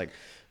point, and it's like,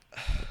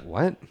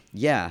 what?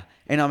 Yeah,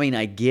 and I mean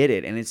I get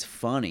it, and it's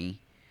funny.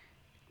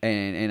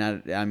 And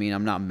I mean,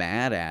 I'm not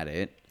mad at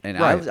it, and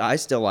Right. I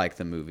still like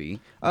the movie.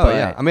 Oh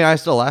yeah, I mean, I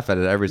still laugh at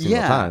it every single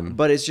yeah, time.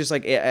 but it's just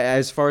like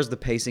as far as the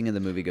pacing of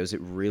the movie goes,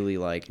 it really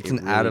like It's it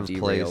an really out of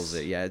derails place.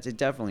 it. Yeah, it's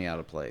definitely out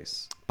of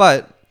place.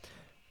 But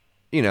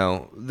you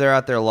know, they're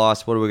out there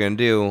lost. What are we gonna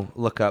do?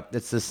 Look up.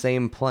 It's the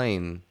same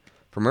plane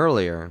from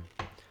earlier.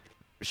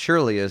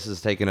 Surely this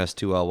is taking us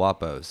to El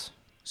Guapo's.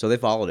 So they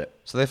followed it,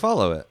 So they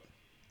follow it.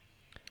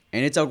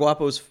 and it's El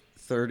Guapo's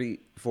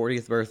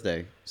 40th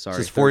birthday. Sorry,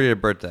 It's his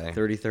 40th birthday.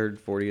 33rd,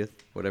 40th,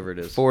 whatever it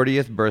is.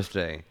 40th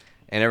birthday,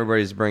 and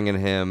everybody's bringing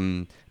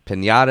him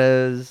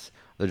pinatas.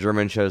 The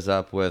German shows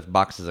up with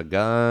boxes of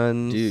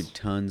guns. Dude,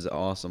 tons of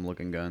awesome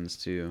looking guns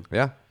too.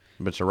 Yeah,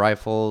 a bunch of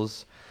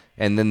rifles,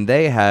 and then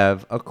they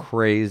have a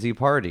crazy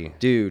party.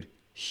 Dude,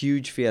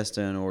 huge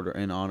fiesta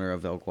in honor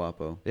of El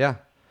Guapo. Yeah,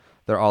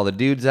 they're all the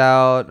dudes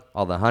out,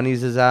 all the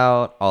honeys is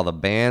out, all the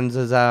bands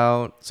is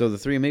out, So the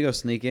Three Amigos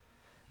sneak in.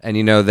 and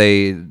you know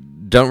they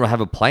don't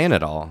have a plan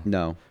at all.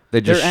 No,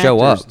 They just They're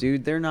show actors, up.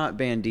 dude. They're not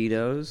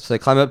banditos. So they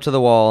climb up to the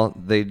wall.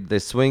 They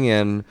swing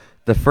in.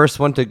 The first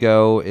one to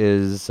go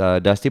is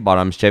Dusty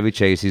Bottoms, Chevy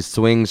Chase. He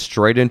swings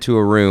straight into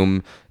a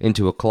room,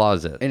 into a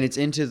closet. And it's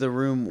into the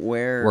room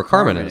where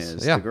Carmen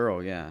is. Yeah. the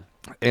girl, yeah.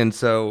 And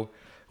so,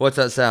 what's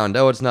that sound?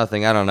 Oh, it's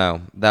nothing. I don't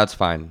know. That's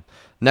fine.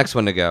 Next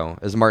one to go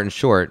is Martin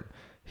Short.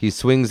 He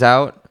swings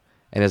out,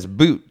 and his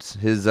boots,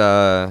 his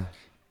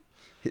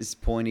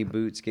pointy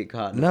boots get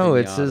caught in a no,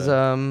 it's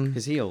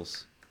his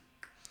heels.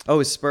 Oh,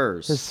 his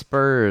spurs. his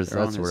spurs. They're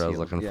on That's his what I was heels,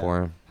 looking yeah.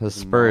 for. His There's a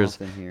spurs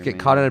moth in here, get man.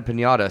 caught in a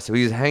pinata, so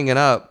he's hanging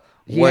up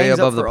He way hangs up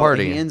above the for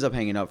party. He ends up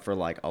hanging up for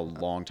like a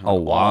long time. A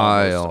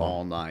while. Almost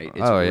all night.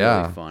 It's Oh, really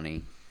yeah.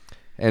 funny.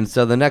 And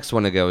so the next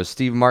one to go is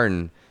Steve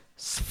Martin,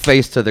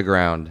 face to the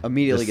ground.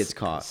 Immediately gets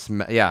caught.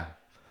 Yeah.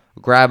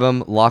 Grab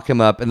him, lock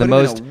him up in the Put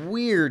him most in a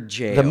weird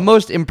jail. the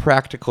most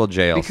impractical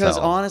jail because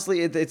cell.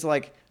 honestly, it's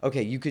like,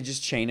 okay, you could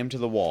just chain him to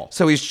the wall.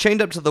 So he's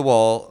chained up to the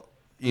wall,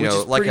 you Which know,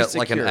 is like pretty an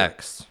secure.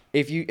 X.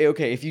 If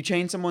you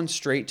chain someone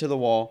straight to the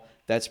wall,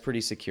 that's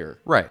pretty secure.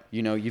 Right.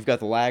 You know, you've got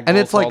the lag And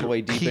bolts it's like all the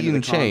way deep key into the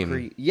and chain.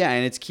 concrete. Yeah,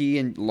 and it's key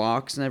and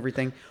locks and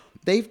everything.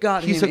 They've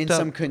got He's him in hooked up.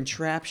 some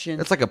contraption.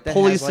 It's like a that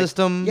pulley has, like-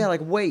 system. Yeah,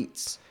 like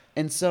weights.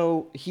 And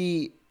so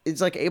he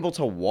is like able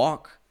to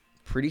walk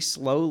pretty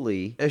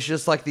slowly. It's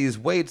just like these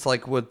weights,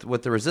 like with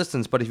the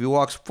resistance. But if he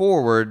walks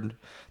forward,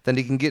 then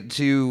he can get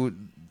to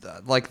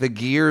like the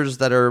gears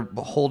that are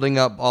holding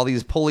up all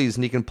these pulleys,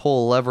 and he can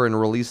pull a lever and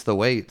release the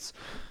weights.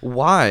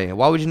 Why?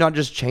 Why would you not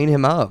just chain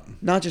him up?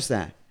 Not just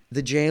that.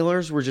 The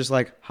jailers were just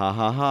like, ha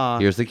ha ha.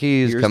 Here's the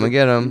keys. Here's Come and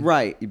get them.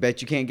 Right. You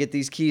bet you can't get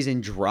these keys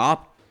and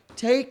drop.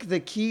 Take the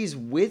keys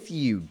with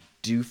you,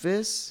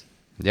 doofus.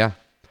 Yeah.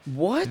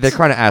 What? They're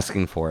kind of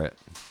asking for it.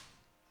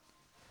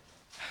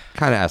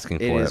 Kind of asking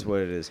for it. It is what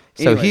it is.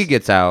 So he Anyways,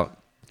 gets out.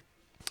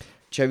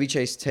 Chevy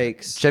Chase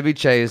takes Chevy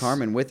Chase.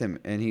 Carmen with him,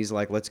 and he's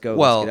like, let's go.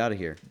 Well- Let's get out of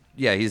here.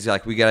 Yeah, he's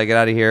like, we gotta get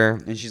out of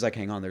here. And she's like,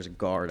 hang on, there's a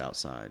guard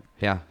outside.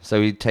 Yeah.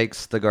 So he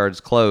takes the guard's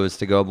clothes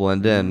to go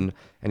blend in,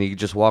 and he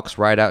just walks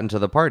right out into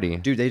the party.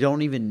 Dude, they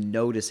don't even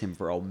notice him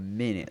for a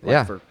minute. Like,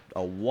 Yeah. for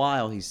a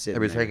while, he's sitting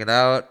Everybody's there. taking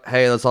out.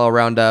 Hey, let's all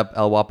round up.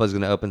 El Guapo's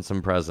gonna open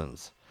some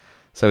presents.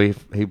 So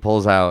he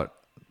pulls out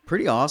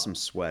Pretty awesome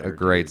sweater. a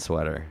great dude.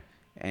 sweater.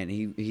 And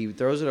he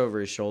throws it over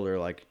his shoulder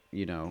like,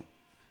 you know,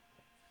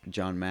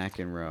 John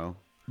McEnroe.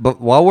 But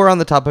while we're on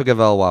the topic of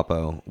El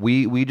Guapo,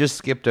 we just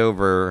skipped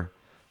over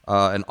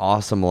an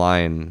awesome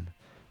line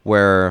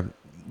where,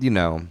 you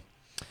know,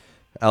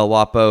 El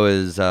Guapo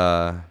is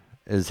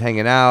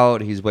hanging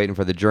out. He's waiting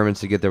for the Germans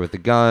to get there with the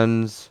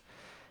guns,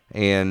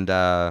 and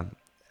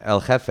El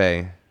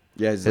Jefe,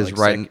 Yeah, he's his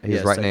like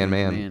his right hand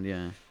man, command,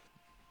 yeah.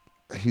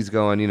 he's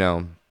going, you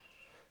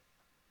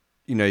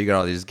got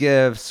all these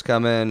gifts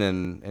coming,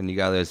 and you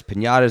got those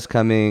piñatas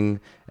coming,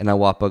 and El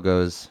Guapo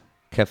goes,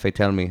 Jefe,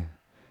 tell me,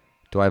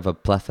 do I have a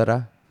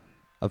plethora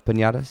of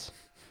piñatas?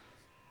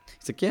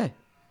 He's like, yeah,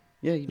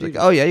 you He's do. like,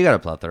 oh yeah, you got a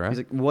plethora. He's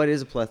like, what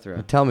is a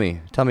plethora? Tell me,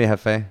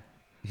 Jefe.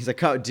 He's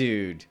like, oh,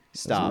 dude,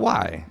 stop.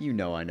 Why? You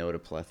know I know what a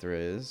plethora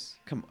is.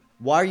 Come on.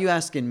 Why are you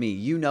asking me?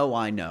 You know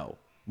I know.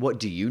 What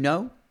do you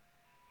know?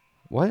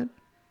 What?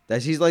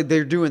 He's like,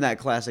 they're doing that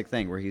classic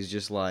thing where he's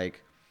just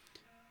like,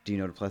 do you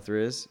know what a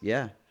plethora is?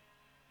 Yeah.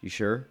 You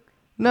sure?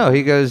 No,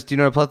 he goes, do you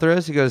know what a plethora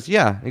is? He goes,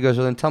 yeah. He goes,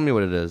 well, then tell me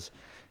what it is.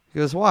 He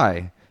goes,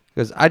 why? He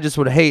goes, I just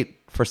would hate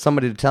for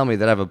somebody to tell me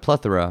that I have a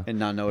plethora And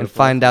not know what and a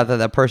find plethora out that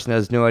that person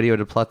has no idea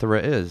what a plethora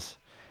is.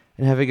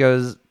 And Heavy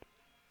goes,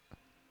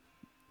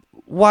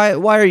 why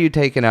are you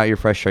taking out your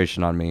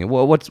frustration on me?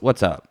 Well,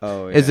 what's up?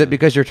 Oh, Is yeah. it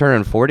because you're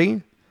turning 40?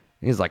 And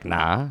he's like,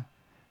 nah.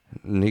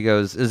 And he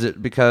goes, is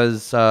it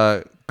because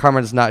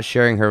Carmen's not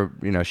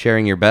sharing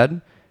sharing your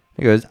bed?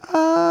 He goes,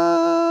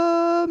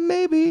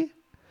 maybe.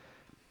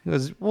 He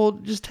goes, well,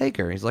 just take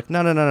her. He's like,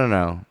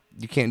 no.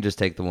 You can't just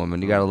take the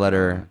woman. You got to let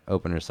her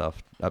open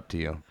herself up to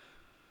you.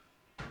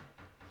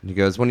 And he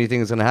goes, when do you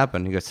think it's going to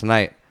happen? He goes,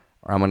 tonight,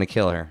 or I'm going to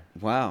kill her.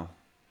 Wow.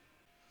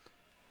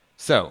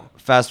 So,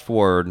 fast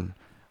forward,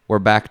 we're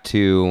back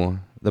to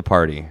the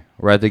party.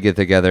 We're at the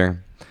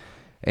get-together,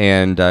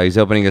 and he's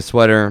opening his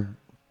sweater,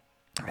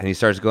 and he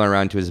starts going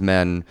around to his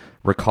men,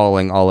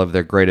 recalling all of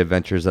their great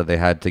adventures that they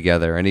had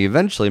together. And he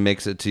eventually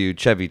makes it to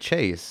Chevy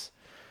Chase,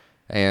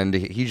 and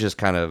he's just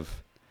kind of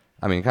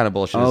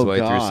bullshit his way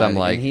through some,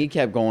 and he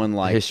kept going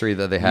like history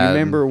that they had. You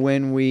remember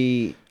when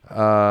we?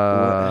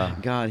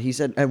 God, he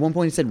said at one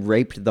point he said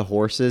raped the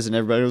horses, and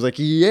everybody was like,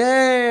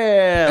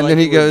 "Yeah!" And like then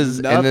he it was goes,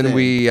 and then nothing.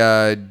 we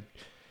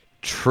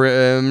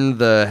trimmed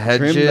the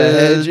hedges. Trimmed the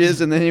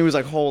hedges, and then he was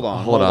like, "Hold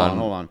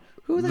on.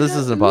 Who the This hell,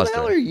 is an who the imposter.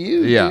 hell are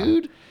you, Yeah.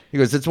 dude?" He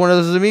goes, it's one of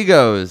those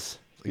amigos.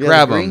 Yeah,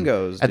 Grab the him.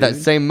 gringos, At that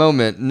dude. same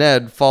moment,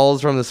 Ned falls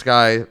from the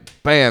sky,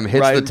 bam,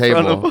 hits Right the in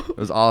front of table. him. It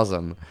was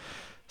awesome.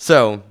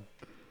 So,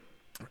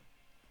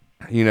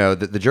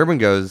 the German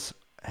goes,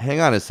 hang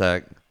on a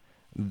sec.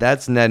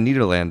 That's Ned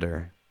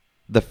Niederlander,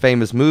 the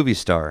famous movie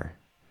star.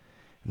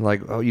 I'm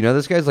like, oh, you know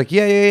this guy's like,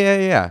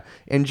 yeah.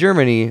 In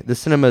Germany, the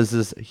cinema is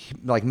this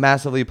like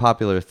massively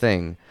popular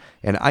thing.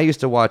 And I used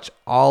to watch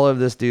all of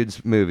this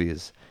dude's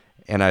movies.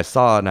 And I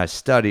saw and I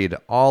studied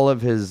all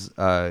of his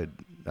Gun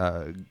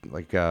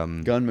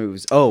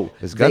moves. Oh,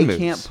 his gun they moves.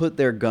 can't put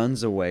their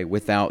guns away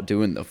without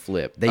doing the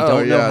flip. They Oh,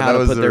 don't know yeah, how that to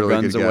was put a their really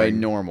guns good away gag.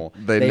 normal.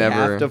 They They never-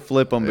 have to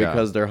flip them yeah.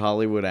 because they're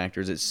Hollywood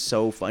actors. It's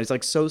so funny. It's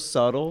like so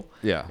subtle.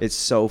 Yeah. It's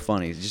so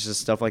funny. It's just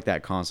stuff like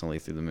that constantly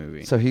through the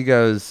movie. So he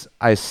goes,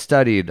 I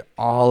studied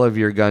all of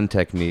your gun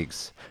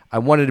techniques. I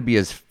wanted to be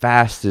as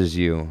fast as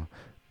you.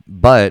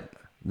 But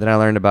then I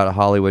learned about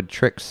Hollywood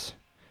trick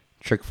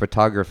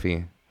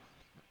photography.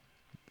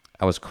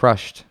 I was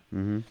crushed.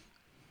 Mm-hmm.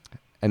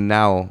 And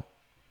now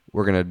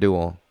we're going to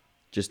duel.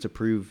 Just to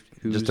prove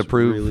who's Just to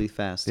prove- really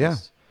fastest. Yeah.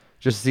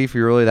 Just to see if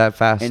you're really that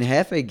fast. And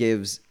Hefe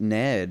gives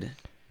Ned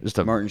Just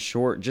a Martin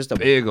Short just a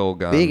big old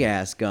gun. big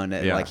ass gun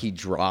that Yeah. like he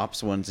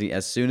drops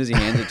as soon as he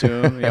hands it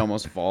to him, he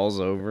almost falls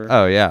over.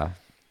 Oh, yeah.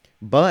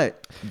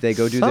 But they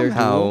go do their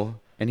Somehow,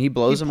 duel, and he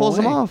blows He him pulls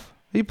away. him off.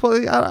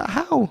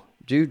 How?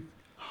 Dude,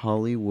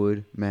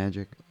 Hollywood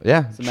magic.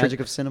 Yeah. It's the magic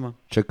of cinema.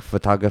 Trick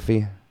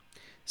photography.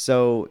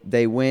 So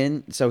they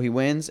win. So he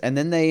wins, and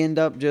then they end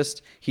up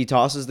he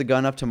tosses the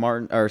gun up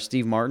to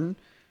Steve Martin.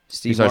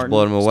 Steve starts Martin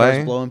blowing him away.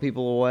 Starts blowing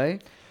people away,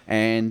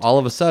 and All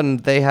of a sudden,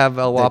 they have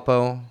El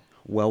Guapo.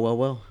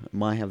 well.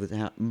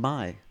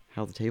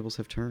 How the tables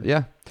have turned.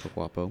 Yeah. El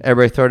Guapo.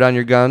 Everybody throw down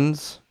your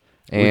guns.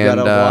 We And got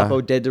El Guapo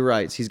dead to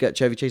rights. He's got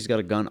Chevy Chase. He's got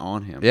a gun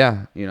on him.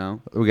 yeah. You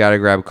know. We got to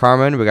grab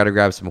Carmen. We got to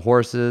grab some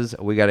horses.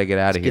 We got to get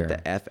out of here.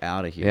 Get the F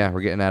out of here. Yeah,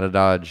 we're getting out of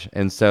Dodge.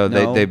 And so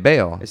No, they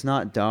bail. It's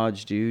not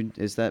Dodge, dude.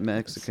 It's that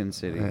Mexican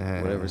city,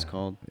 whatever it's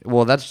called.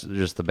 Well, that's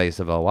just the base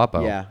of El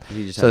Guapo. Yeah,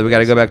 he just So had we got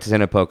to base. go back to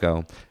San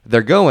Poco.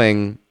 They're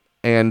going,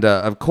 and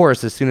of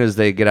course, as soon as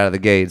they get out of the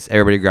gates,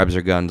 everybody grabs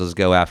their guns. Let's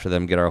go after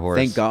them, get our horse.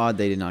 Thank God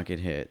they did not get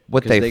hit.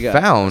 What 'Cause they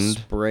got found a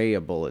spray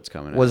of bullets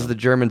coming was out. the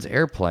Germans'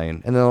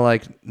 airplane. And they're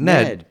like,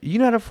 Ned, you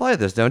know how to fly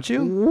this, don't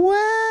you? Well,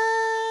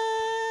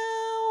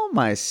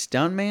 my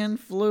stuntman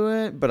flew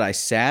it, but I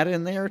sat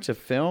in there to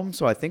film,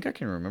 so I think I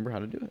can remember how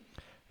to do it.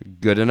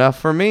 Good enough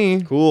for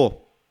me.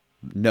 Cool.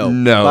 No.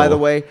 By the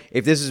way,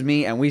 if this is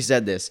me and we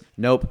said this,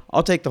 nope,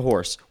 I'll take the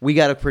horse. We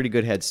got a pretty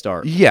good head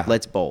start. Yeah.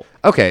 Let's bolt.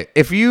 Okay,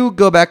 if you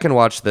go back and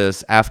watch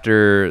this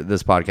after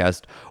this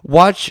podcast,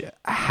 watch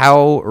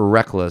how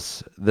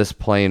reckless this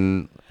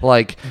plane,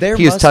 like,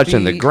 he is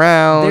touching the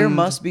ground. There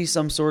must be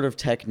some sort of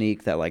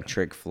technique that like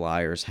trick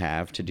flyers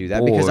have to do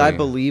that, because I Boy.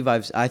 believe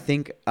I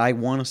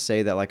want to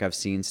say that like I've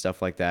seen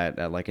stuff like that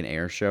at like an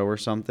air show or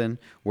something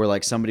where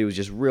like somebody was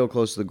just real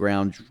close to the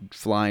ground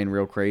flying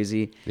real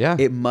crazy. Yeah.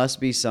 It must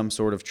be some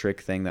sort of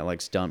trick thing that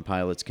like stunt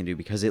pilots can do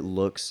because it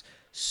looks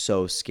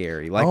so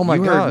scary. Like Oh my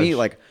you heard me gosh.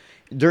 like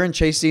during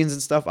chase scenes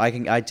and stuff,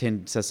 I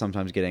tend to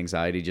sometimes get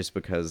anxiety just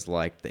because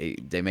like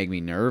they make me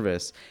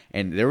nervous.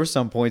 And there were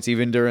some points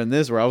even during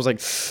this where I was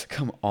like,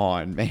 come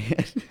on,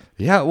 man.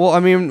 Yeah, well, I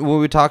mean, when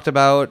we talked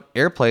about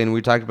Airplane,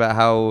 we talked about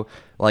how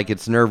like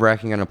it's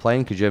nerve-wracking on a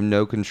plane because you have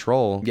no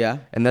control. Yeah.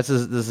 And this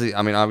is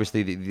I mean,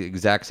 obviously the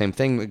exact same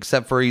thing,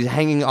 except for he's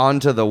hanging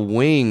onto the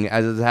wing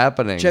as it's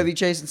happening. Chevy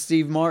Chase and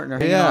Steve Martin are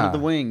hanging onto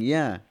the wing,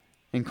 yeah.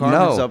 And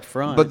Carmen's up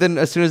front. But then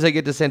as soon as they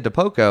get to Santa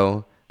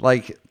Poco,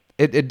 like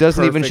it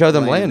doesn't even Perfect show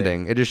them landing.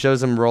 landing. It just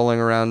shows them rolling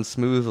around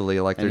smoothly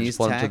like and they're he's just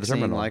pulling to the taxiing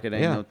terminal. like it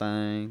ain't no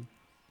thing.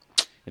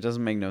 It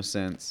doesn't make no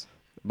sense.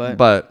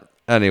 But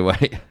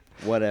anyway,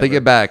 whatever. they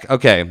get back.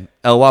 Okay,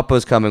 El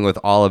Guapo's coming with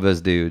all of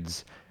his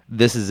dudes.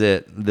 This is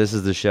it. This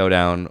is the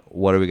showdown.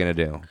 What are we going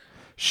to do?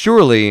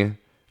 Surely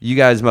you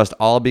guys must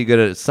all be good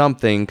at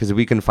something because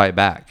we can fight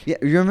back. Yeah,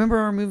 you remember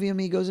our movie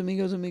Amigos,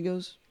 Amigos,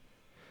 Amigos?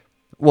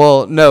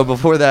 Well, no,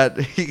 before that,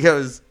 he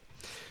goes,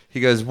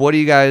 what are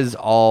you guys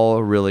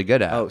all really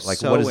good at? Oh, like,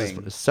 sewing. what is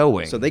this?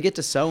 Sewing. So they get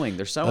to sewing.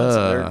 They're sewing.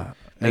 So they're making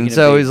and it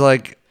so big. he's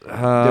like, They're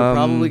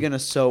probably going to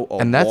sew a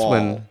and that's wall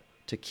when-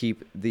 to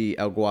keep the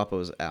El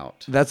Guapos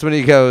out. that's when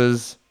he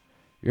goes,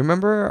 you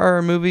remember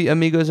our movie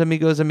Amigos,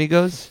 Amigos,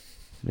 Amigos?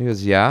 And he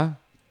goes, yeah.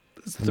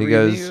 And he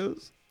goes,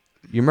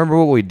 you remember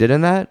what we did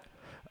in that?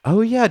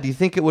 Oh, yeah. Do you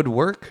think it would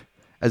work?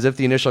 As if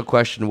the initial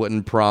question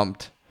wouldn't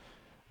prompt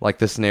like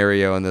the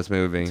scenario in this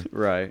movie.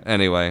 Right.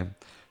 Anyway,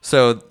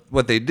 so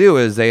what they do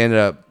is they ended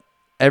up,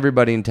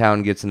 everybody in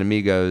town gets an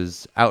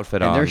Amigos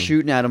outfit on. And they're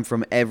shooting at them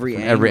from every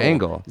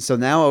angle. So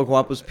now El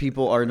Guapo's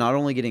people are not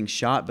only getting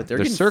shot, but they're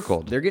getting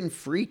circled. They're getting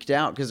freaked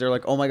out because they're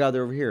like, oh my God,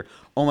 they're over here.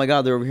 Oh my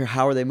God, they're over here.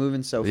 How are they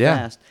moving so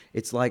fast?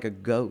 It's like a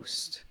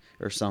ghost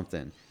or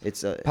something.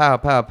 It's a Pow,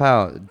 pow,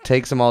 pow.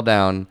 Takes them all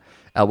down.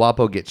 El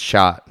Guapo gets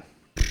shot.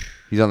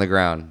 He's on the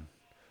ground,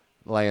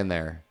 laying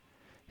there.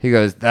 He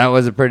goes, that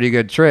was a pretty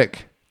good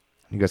trick.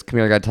 He goes, come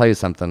here, I got to tell you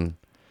something.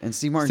 And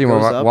Steve Martin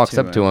walks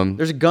up to him.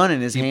 There's a gun in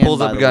his He hand.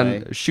 pulls up by a the gun,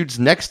 way. shoots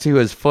next to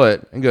his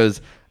foot, and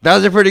goes, that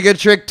was a pretty good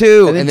trick,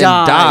 too. And then then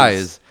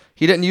dies.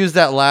 He didn't use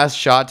that last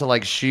shot to,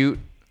 like, shoot.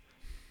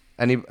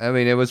 And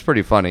it was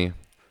pretty funny.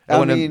 It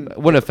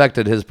wouldn't have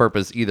affected his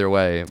purpose either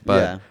way,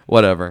 but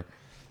whatever.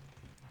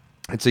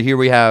 And so here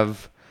we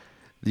have,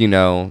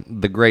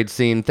 the great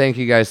scene. Thank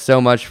you guys so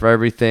much for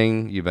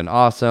everything. You've been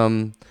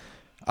awesome.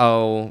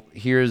 Oh,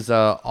 here's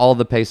all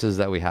the pesos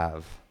that we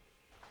have.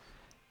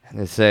 And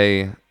they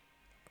say,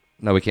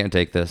 no, we can't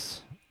take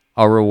this.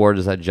 Our reward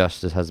is that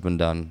justice has been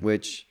done.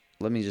 Which,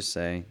 let me just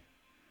say,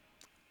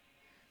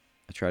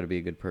 I try to be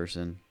a good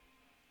person.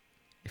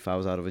 If I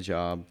was out of a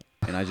job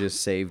and I just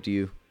saved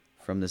you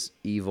from this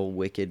evil,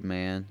 wicked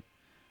man,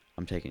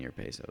 I'm taking your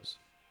pesos.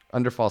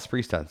 Under false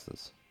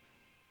pretenses.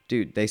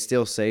 Dude, they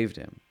still saved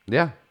him.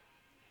 Yeah.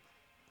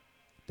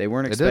 They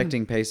weren't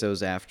expecting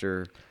pesos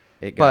after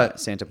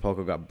Santa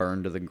Poco got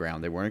burned to the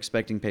ground. They weren't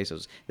expecting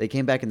pesos. They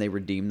came back and they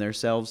redeemed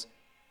themselves.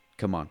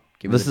 Come on.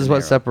 Give me This the is what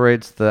dinero.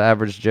 separates the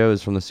average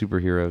Joes from the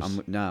superheroes.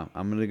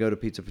 I'm going to go to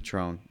Pizza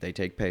Patron. They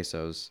take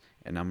pesos,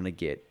 and I'm going to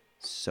get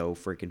so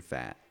freaking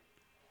fat.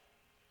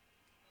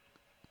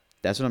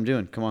 That's what I'm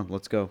doing. Come on,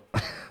 let's go.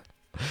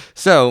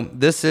 So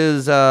this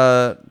is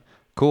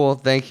cool.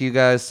 Thank you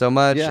guys so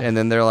much. Yeah. And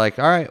then they're like,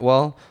 all right,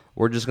 well,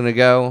 we're just going to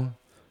go.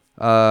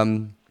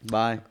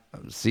 Bye.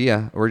 See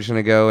ya. We're just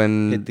going to go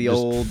and Hit the just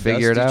old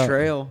figure it dusty out.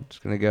 trail.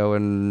 Just going to go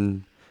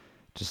and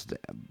just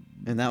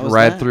And that was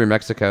ride that. through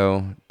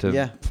Mexico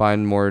to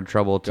find more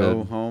trouble to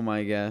Go home,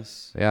 I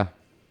guess. Yeah.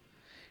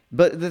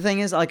 But the thing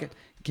is, like,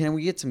 can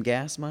we get some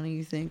gas money,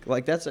 you think?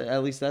 Like,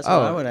 at least that's what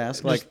I would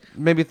ask. Like,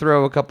 maybe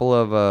throw a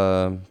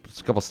couple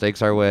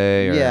steaks our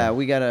way. Or yeah,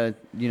 we gotta,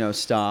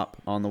 stop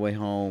on the way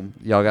home.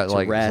 y'all got to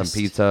like rest.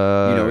 some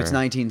pizza. It's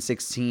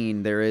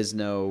 1916. There is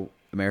no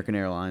American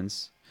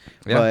Airlines.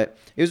 Yeah. But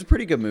it was a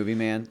pretty good movie,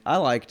 man. I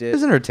liked It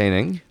was it.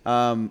 entertaining.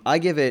 I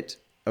give it,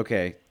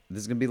 okay, this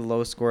is going to be the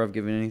lowest score I've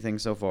given anything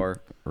so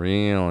far.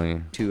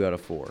 Really? 2 out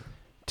of 4.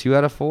 2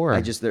 out of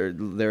 4.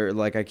 They're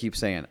like I keep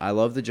saying, I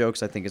love the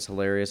jokes. I think it's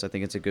hilarious. I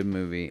think it's a good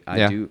movie.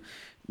 Yeah.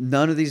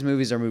 None of these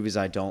movies are movies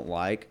I don't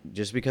like.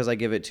 Just because I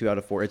give it 2 out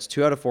of 4, it's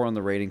 2 out of 4 on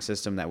the rating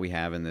system that we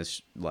have in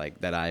this, like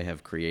that I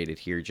have created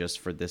here just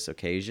for this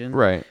occasion.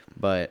 Right.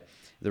 But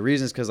the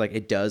reason is because like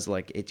it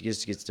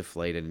just gets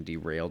deflated and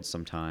derailed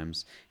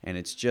sometimes, and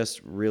it's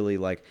just really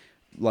like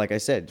I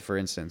said, for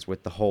instance,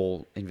 with the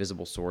whole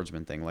Invisible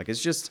Swordsman thing, like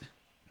it's just.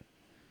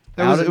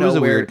 It was a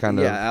weird kind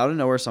of. Yeah, out of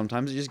nowhere.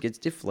 Sometimes it just gets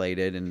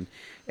deflated, and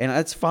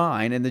that's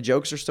fine. And the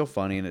jokes are still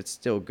funny, and it's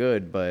still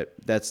good. But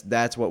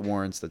that's what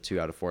warrants the 2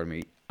 out of 4 to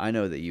me. I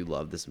know that you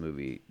love this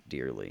movie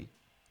dearly.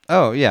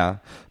 Oh yeah,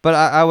 but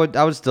I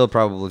would still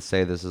probably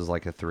say this is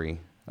like a 3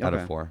 out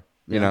of 4.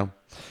 You know,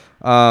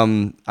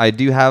 I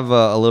do have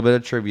a little bit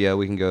of trivia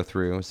we can go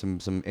through.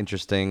 Some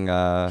interesting.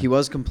 He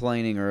was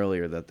complaining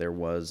earlier that there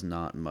was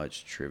not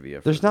much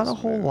trivia. There's not a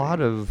whole lot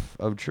of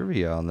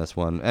trivia on this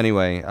one.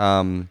 Anyway,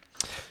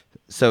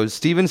 so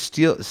Steven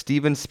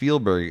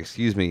Spielberg,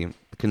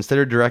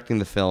 considered directing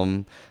the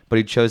film, but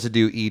he chose to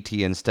do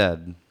E.T.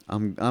 instead.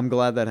 I'm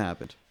glad that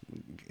happened.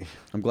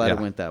 I'm glad Yeah. it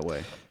went that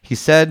way. He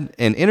said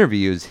in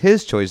interviews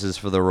his choices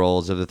for the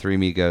roles of the Three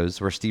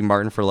Amigos were Steve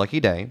Martin for Lucky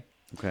Day,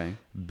 Okay.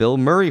 Bill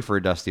Murray for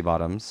Dusty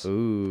Bottoms,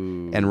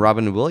 Ooh. and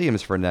Robin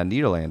Williams for Ned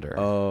Nederlander.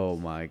 Oh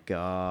my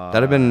god.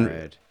 That'd have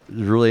been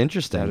really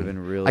interesting. That'd have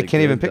been really I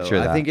can't even good, picture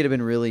though. that. I think it'd have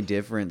been really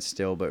different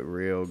still, but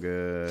real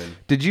good.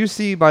 Did you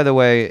see, by the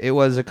way, it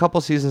was a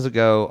couple seasons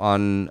ago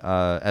on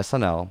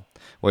SNL,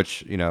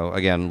 which,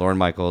 again, Lorne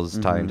Michaels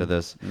tie into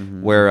this,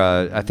 where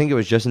I think it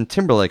was Justin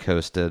Timberlake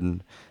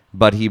hosted,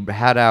 but he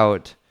had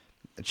out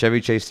Chevy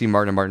Chase, Steve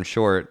Martin, and Martin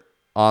Short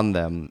on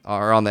them,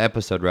 or on the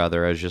episode,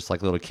 rather, as just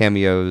like little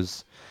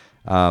cameos.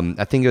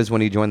 I think it was when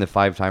he joined the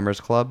Five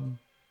Timers Club.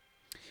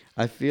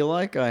 I feel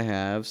like I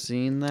have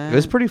seen that. It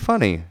was pretty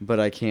funny. But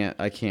I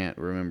can't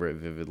remember it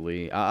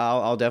vividly.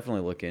 I'll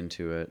definitely look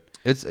into it.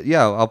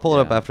 I'll pull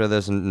it up Yeah. after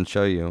this and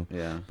show you.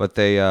 Yeah. But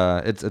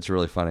it's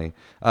really funny.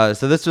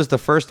 So this was the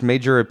first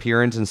major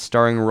appearance and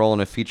starring role in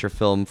a feature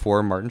film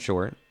for Martin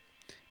Short.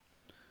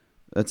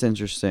 That's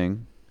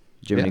interesting.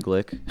 Jiminy Yeah.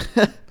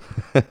 Glick.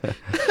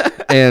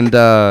 And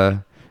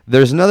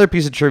there's another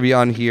piece of trivia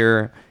on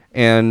here,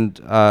 and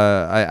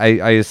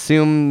I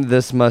assume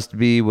this must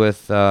be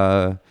with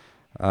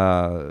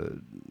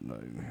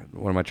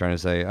what am I trying to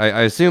say?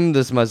 I assume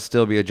this must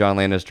still be a John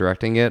Landis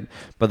directing it,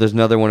 but there's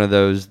another one of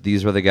those.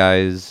 These were the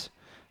guys.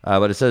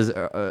 But it says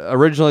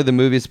originally the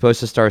movie is supposed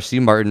to star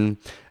Steve Martin,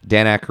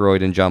 Dan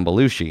Aykroyd, and John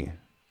Belushi.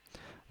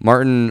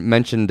 Martin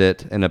mentioned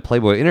it in a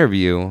Playboy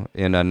interview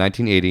in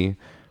 1980,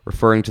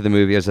 referring to the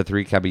movie as the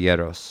Three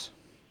Caballeros.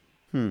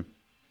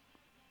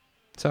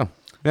 So,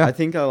 yeah. I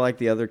think I like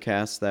the other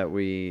cast that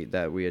we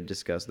had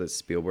discussed that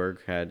Spielberg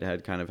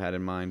had kind of had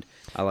in mind.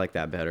 I like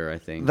that better, I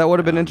think. That would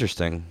have been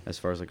interesting. As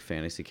far as like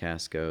fantasy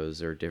cast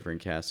goes, or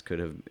different casts could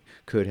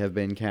have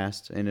been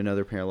cast in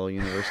another parallel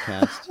universe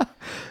cast.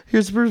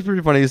 Here's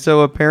pretty funny.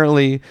 So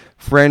apparently,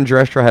 Fran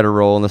Drescher had a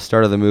role in the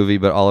start of the movie,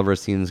 but all of her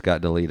scenes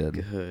got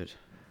deleted. Good.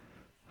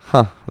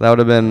 Huh. That would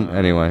have been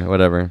anyway.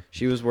 Whatever.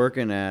 She was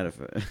working at a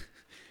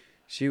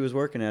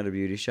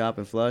beauty shop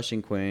in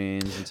Flushing,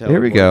 Queens, until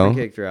Here we her go.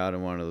 boyfriend kicked her out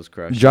in one of those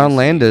crushes. John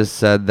Landis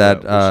said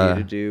that. What was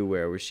she to do?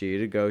 Where was she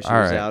to go? She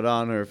all was right. out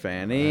on her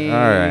fanny. All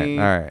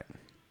right.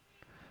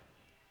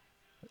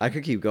 I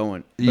could keep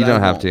going. You but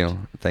don't I have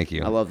won't. to. Thank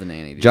you. I love the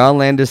nanny. Dude. John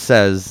Landis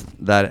says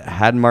that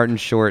had Martin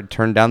Short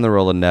turned down the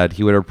role of Ned,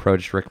 he would have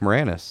approached Rick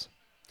Moranis.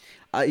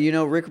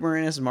 Rick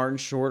Moranis and Martin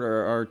Short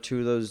are two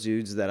of those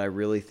dudes that I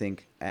really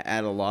think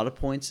at a lot of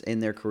points in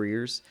their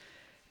careers,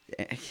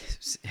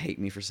 hate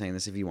me for saying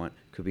this if you want,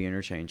 could be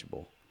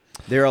interchangeable.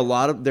 There are a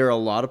lot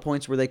of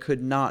points where they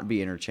could not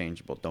be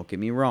interchangeable. Don't get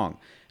me wrong.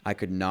 I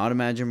could not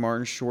imagine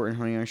Martin Short and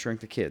Honey I Shrunk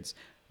the Kids,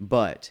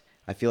 but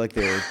I feel like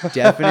there are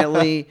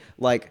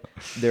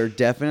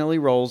definitely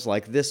roles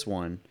like this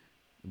one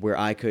where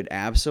I could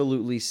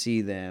absolutely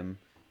see them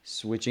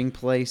switching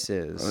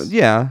places.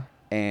 Yeah.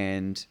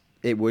 And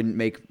it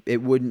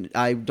wouldn't.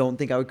 I don't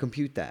think I would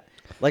compute that.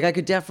 Like I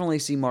could definitely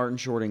see Martin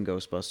Short in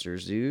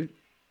Ghostbusters, dude.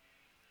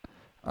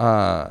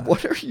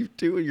 What are you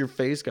doing? Your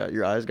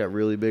eyes got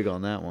really big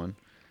on that one.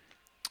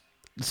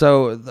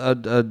 So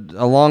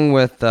along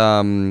with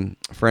Fran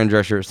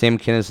Drescher, Sam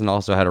Kinison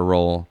also had a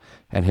role,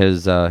 and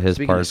his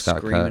Speaking parts of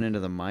got screaming cut. into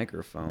the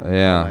microphone.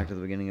 Yeah. Back to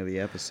the beginning of the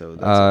episode.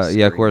 That's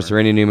Of course, screamer.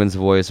 Randy Newman's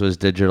voice was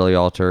digitally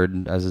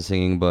altered as a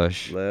singing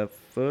bush. Left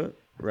foot,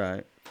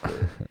 right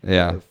foot.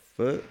 Yeah. Left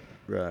foot,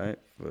 right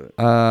foot.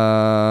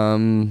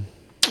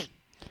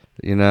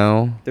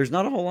 There's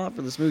not a whole lot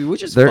for this movie,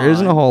 which is There fine.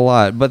 isn't a whole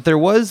lot, but there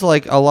was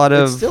like a lot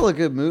of. It's still a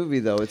good movie,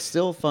 though. It's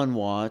still a fun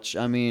watch.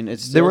 I mean,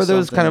 it's still There were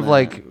those something kind of that-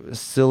 like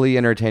silly,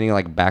 entertaining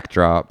like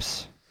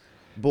backdrops.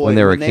 Boy, when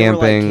they were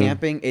camping.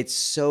 camping. It's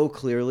so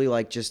clearly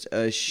like just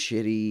a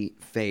shitty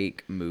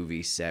fake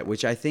movie set,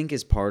 which I think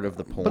is part of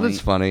the point. But it's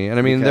funny, and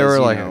I mean there because, were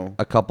you like know,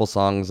 a couple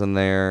songs in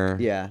there.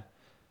 Yeah,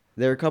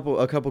 there are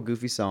a couple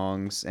goofy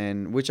songs,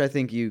 and which I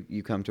think you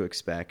come to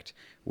expect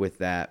with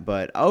that.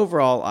 But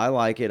overall, I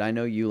like it. I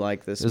know you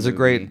like this. It was a movie.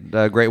 great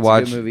It's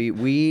watch. a good movie.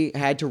 We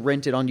had to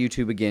rent it on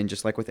YouTube again,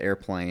 just like with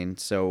Airplane.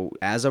 So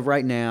as of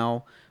right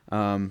now,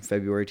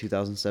 February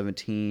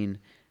 2017.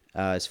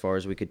 As far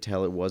as we could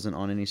tell, it wasn't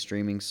on any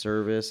streaming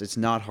service. It's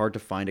not hard to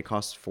find. It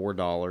costs $4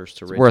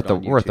 to rent it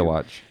on YouTube. Worth the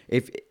watch.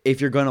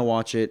 If you're gonna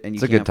watch it and you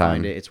It's a can't good time.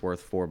 find it, it's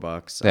worth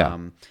 $4. Yeah.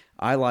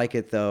 I like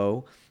it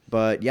though.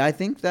 But yeah, I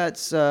think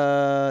that's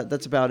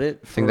about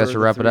it. I think that should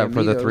wrap it up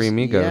for the Three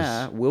Amigos.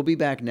 Yeah, we'll be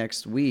back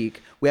next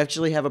week. We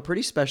actually have a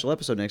pretty special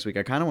episode next week.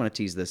 I kind of want to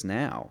tease this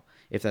now,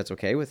 if that's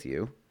okay with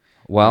you.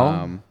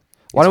 Well,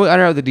 why don't we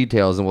iron out the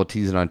details and we'll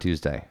tease it on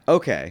Tuesday?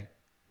 Okay.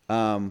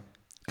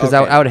 Because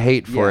I would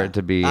hate for it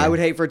to be. I would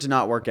hate for it to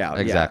not work out.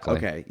 Exactly. Yeah,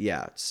 okay.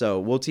 Yeah. So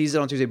we'll tease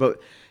it on Tuesday, but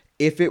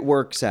if it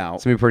works out,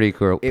 It's gonna be pretty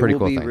cool. it Pretty will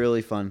cool be thing. a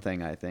really fun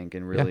thing, I think,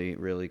 and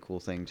really cool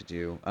thing to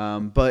do.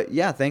 But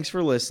yeah, thanks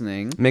for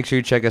listening. Make sure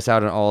you check us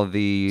out on all of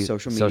the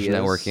Social social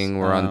medias. networking.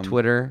 We're on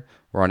Twitter.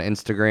 We're on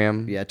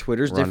Instagram. Yeah,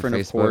 Twitter's We're on different,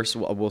 of Facebook. course.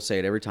 We'll say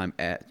it every time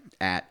at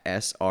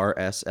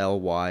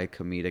SRSLY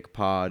Comedic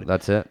Pod.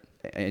 That's it.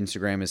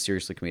 Instagram is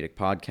Seriously Comedic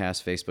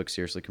Podcast. Facebook,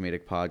 Seriously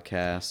Comedic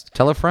Podcast.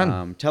 Tell a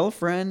friend. Tell a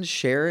friend.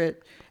 Share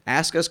it.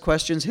 Ask us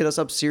questions. Hit us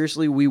up.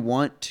 Seriously, we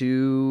want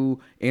to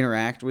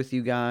interact with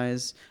you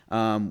guys.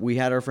 We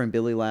had our friend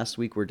Billy last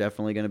week. We're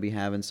definitely going to be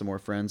having some more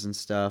friends and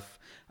stuff.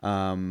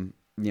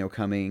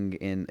 Coming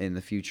in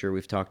the future.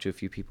 We've talked to a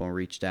few people and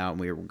reached out, and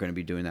we're going to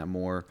be doing that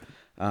more.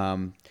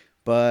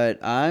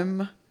 But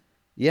I'm,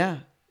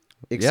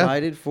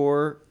 excited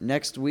for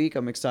next week.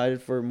 I'm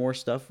excited for more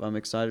stuff. I'm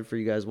excited for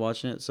you guys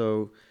watching it.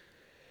 So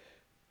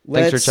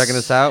thanks for checking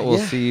us out. We'll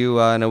see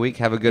you in a week.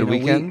 Have a good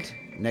weekend.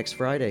 Next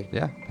Friday.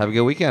 Yeah. Have a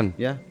good weekend.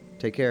 Yeah.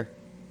 Take care.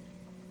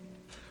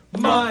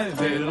 My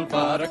little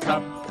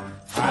buttercup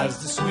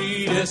has the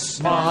sweetest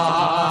smile.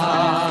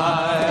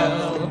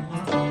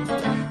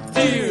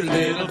 Dear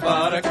little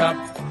buttercup,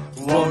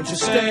 won't you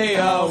stay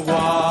a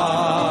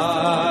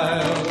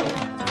while?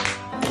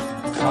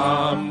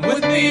 Come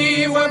with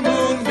me where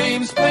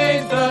moonbeams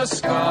paint the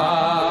sky,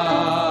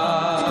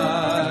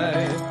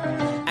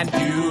 and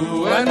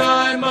you and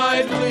I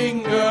might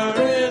linger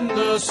in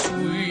the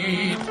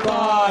sweet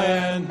by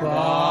and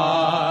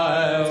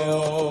by.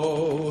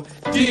 Oh,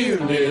 dear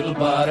little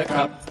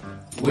buttercup,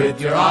 with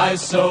your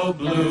eyes so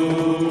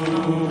blue.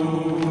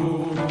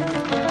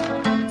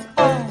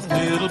 Oh,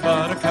 little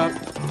buttercup,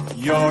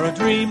 you're a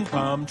dream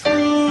come true.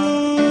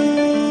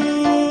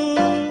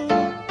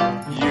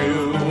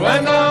 You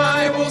and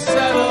I will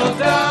settle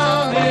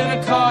down in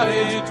a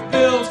cottage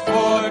built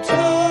for two.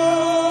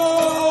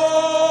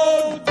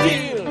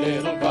 Dear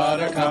little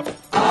buttercup,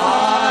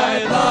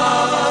 I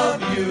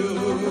love you.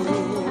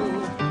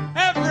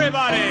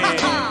 Everybody!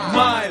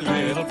 My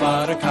little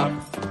buttercup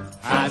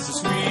has the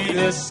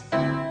sweetest.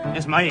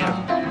 It's my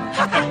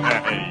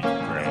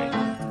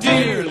Great.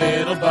 Dear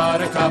little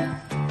buttercup,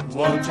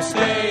 won't you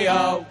stay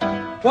out?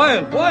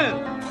 Quiet.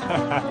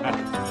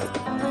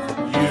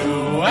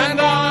 You and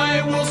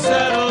I will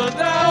settle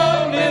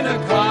down in a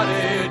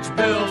cottage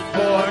built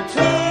for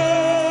two.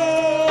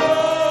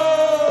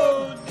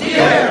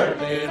 Dear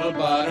little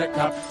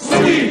buttercup,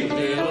 sweet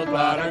little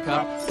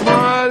buttercup,